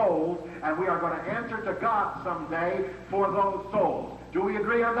with souls, and we are going to answer to God someday for those souls. Do we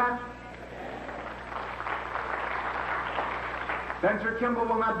agree on that? Spencer Kimball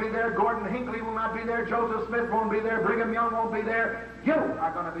will not be there. Gordon Hinckley will not be there. Joseph Smith won't be there. Brigham Young won't be there. You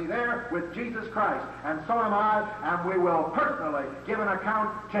are going to be there with Jesus Christ, and so am I, and we will personally give an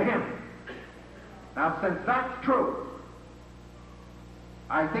account to him. Now, since that's true,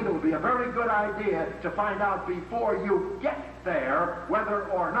 I think it would be a very good idea to find out before you get there whether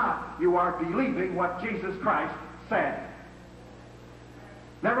or not you are believing what Jesus Christ said.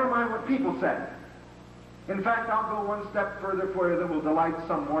 Never mind what people said. In fact, I'll go one step further for you that will delight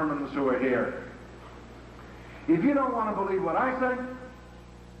some Mormons who are here. If you don't want to believe what I say,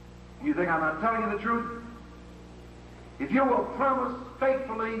 you think I'm not telling you the truth, if you will promise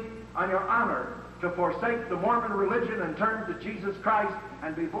faithfully on your honor to forsake the Mormon religion and turn to Jesus Christ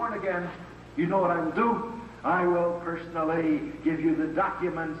and be born again, you know what I will do? I will personally give you the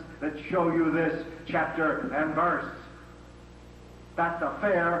documents that show you this chapter and verse. That's a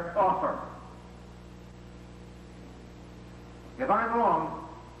fair offer. If I'm wrong,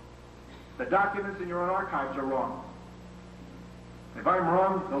 the documents in your own archives are wrong. If I'm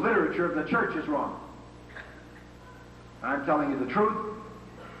wrong, the literature of the church is wrong. I'm telling you the truth.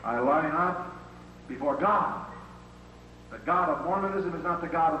 I lie not before God. The God of Mormonism is not the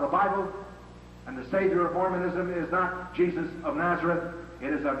God of the Bible, and the Savior of Mormonism is not Jesus of Nazareth.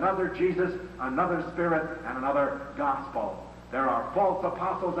 It is another Jesus, another Spirit, and another gospel. There are false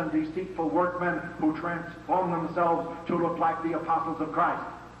apostles and deceitful workmen who transform themselves to look like the apostles of Christ.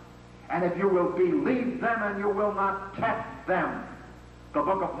 And if you will believe them and you will not test them, the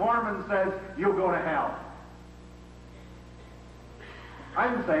Book of Mormon says you'll go to hell. I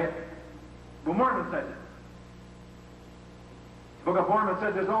didn't say it, but Mormon says it. The Book of Mormon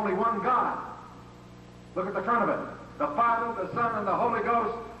says there's only one God. Look at the front of it. The Father, the Son, and the Holy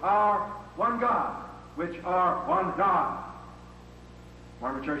Ghost are one God, which are one God.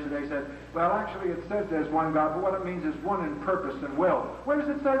 Mormon Church today says, well, actually it says there's one God, but what it means is one in purpose and will. Where does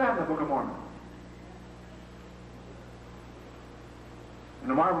it say that in the Book of Mormon? In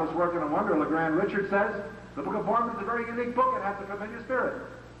the marvelous work and wonder, LeGrand Richard says, the Book of Mormon is a very unique book. It has a familiar spirit.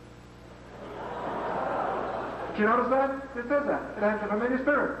 Did you notice that? It says that. It has a familiar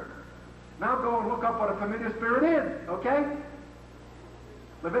spirit. Now go and look up what a familiar spirit is, okay?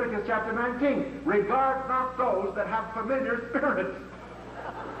 Leviticus chapter 19. Regard not those that have familiar spirits.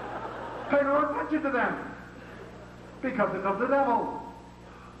 Pay no attention to them, because it's of the devil.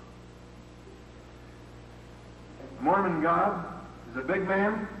 The Mormon God is a big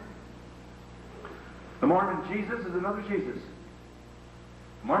man. The Mormon Jesus is another Jesus.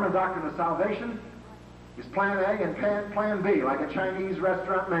 The Mormon doctrine of salvation is plan A and plan B, like a Chinese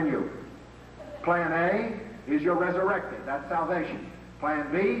restaurant menu. Plan A is you're resurrected. That's salvation.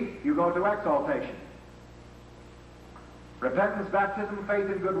 Plan B, you go to exaltation. Repentance, baptism, faith,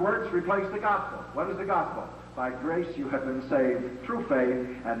 and good works replace the gospel. What is the gospel? By grace you have been saved through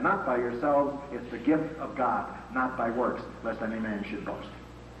faith, and not by yourselves. It's the gift of God, not by works, lest any man should boast.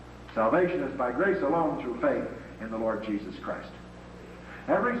 Salvation is by grace alone through faith in the Lord Jesus Christ.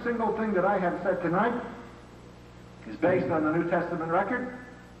 Every single thing that I have said tonight is based on the New Testament record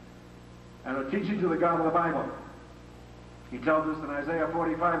and the teachings of the God of the Bible. He tells us in Isaiah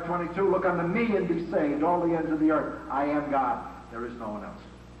 45:22, look unto me and be saved, all the ends of the earth. I am God. There is no one else.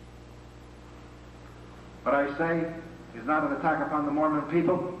 What I say is not an attack upon the Mormon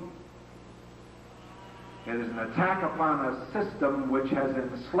people. It is an attack upon a system which has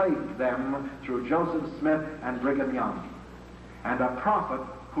enslaved them through Joseph Smith and Brigham Young, and a prophet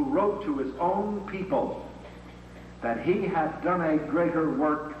who wrote to his own people that he had done a greater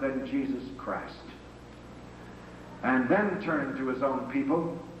work than Jesus Christ, and then turned to his own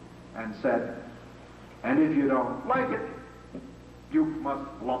people and said, and if you don't like it, you must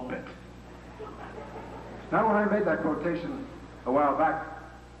lump it. Now, when I made that quotation a while back,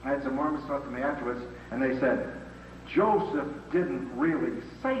 I had some Mormons talk to me afterwards, and they said, Joseph didn't really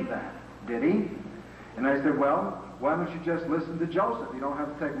say that, did he? And I said, well, why don't you just listen to Joseph? You don't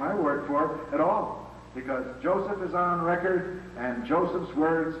have to take my word for it at all, because Joseph is on record, and Joseph's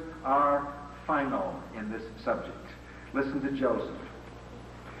words are final in this subject. Listen to Joseph.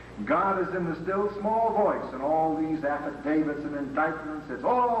 God is in the still small voice, and all these affidavits and indictments, it's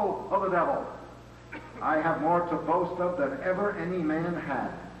all of the devil. I have more to boast of than ever any man had.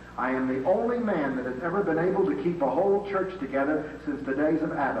 I am the only man that has ever been able to keep a whole church together since the days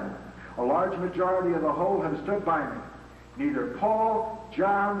of Adam. A large majority of the whole have stood by me. Neither Paul,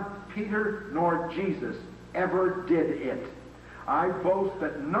 John, Peter, nor Jesus ever did it. I boast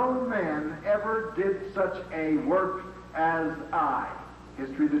that no man ever did such a work as I.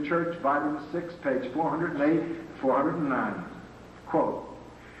 History of the Church, volume 6, page 408, 409. Quote,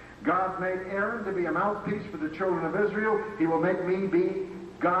 God made Aaron to be a mouthpiece for the children of Israel. He will make me be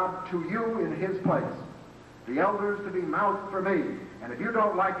God to you in his place. The elders to be mouth for me. And if you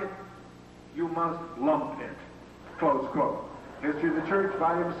don't like it, you must lump it. Close quote. History of the Church,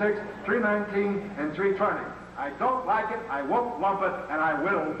 volume 6, 319 and 320. I don't like it, I won't lump it, and I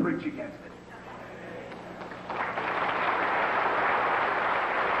will preach against it.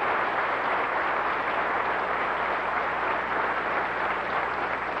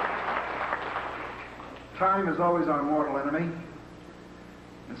 Time is always our mortal enemy.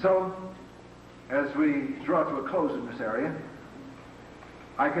 And so, as we draw to a close in this area,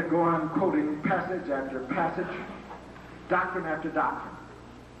 I could go on quoting passage after passage, doctrine after doctrine.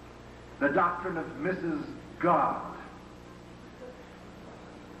 The doctrine of Mrs. God.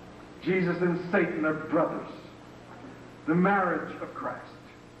 Jesus and Satan are brothers. The marriage of Christ.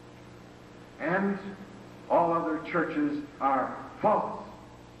 And all other churches are false.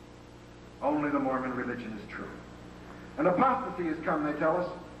 Only the Mormon religion is true. An apostasy has come, they tell us,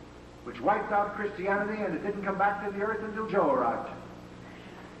 which wiped out Christianity, and it didn't come back to the earth until Joe arrived.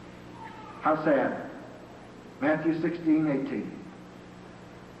 How sad. Matthew 16:18.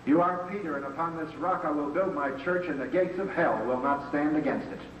 You are Peter, and upon this rock I will build my church, and the gates of hell will not stand against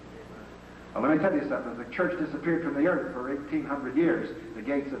it. Well, let me tell you something. As the church disappeared from the earth for 1,800 years, the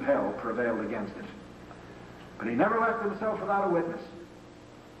gates of hell prevailed against it. But he never left himself without a witness.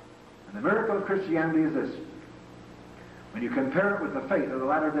 And the miracle of Christianity is this. When you compare it with the faith of the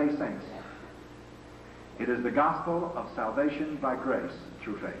Latter-day Saints, it is the gospel of salvation by grace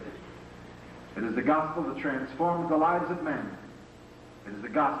through faith. It is the gospel that transforms the lives of men. It is the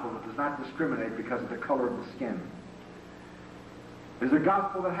gospel that does not discriminate because of the color of the skin. It is a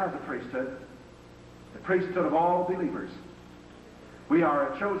gospel that has a priesthood, the priesthood of all believers. We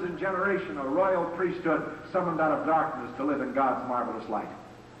are a chosen generation, a royal priesthood, summoned out of darkness to live in God's marvelous light.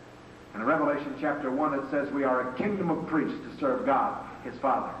 In Revelation chapter 1 it says we are a kingdom of priests to serve God, his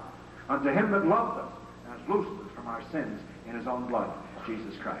Father. Unto him that loved us and has loosed us from our sins in his own blood,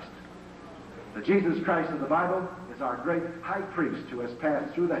 Jesus Christ. The Jesus Christ of the Bible is our great high priest who has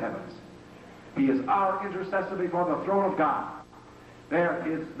passed through the heavens. He is our intercessor before the throne of God. There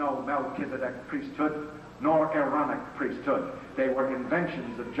is no Melchizedek priesthood, nor Aaronic priesthood. They were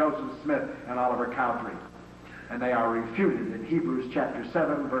inventions of Joseph Smith and Oliver Cowdery. And they are refuted in Hebrews chapter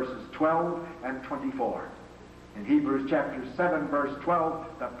 7, verses 12 and 24. In Hebrews chapter 7, verse 12,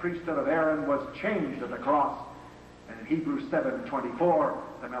 the priesthood of Aaron was changed at the cross. And in Hebrews 7:24,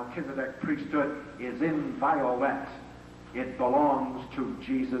 the Melchizedek priesthood is inviolate. It belongs to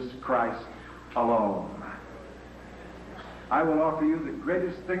Jesus Christ alone. I will offer you the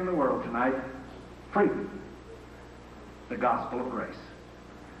greatest thing in the world tonight, freely, the gospel of grace.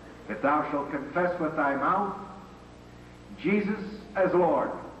 If thou shalt confess with thy mouth Jesus as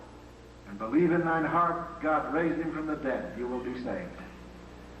Lord, and believe in thine heart God raised him from the dead, you will be saved.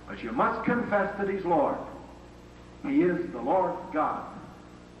 But you must confess that he's Lord. He is the Lord God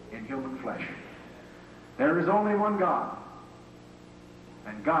in human flesh. There is only one God,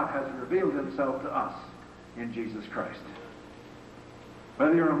 and God has revealed himself to us in Jesus Christ.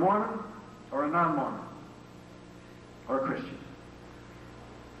 Whether you're a Mormon or a non-Mormon or a Christian,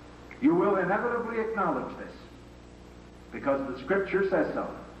 you will inevitably acknowledge this, because the Scripture says so.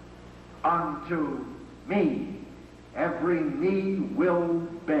 Unto me every knee will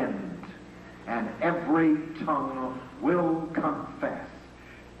bend, and every tongue will confess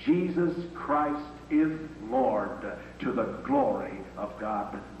Jesus Christ is Lord, to the glory of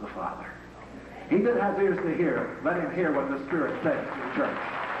God the Father. He that has ears to hear, let him hear what the Spirit says to the church.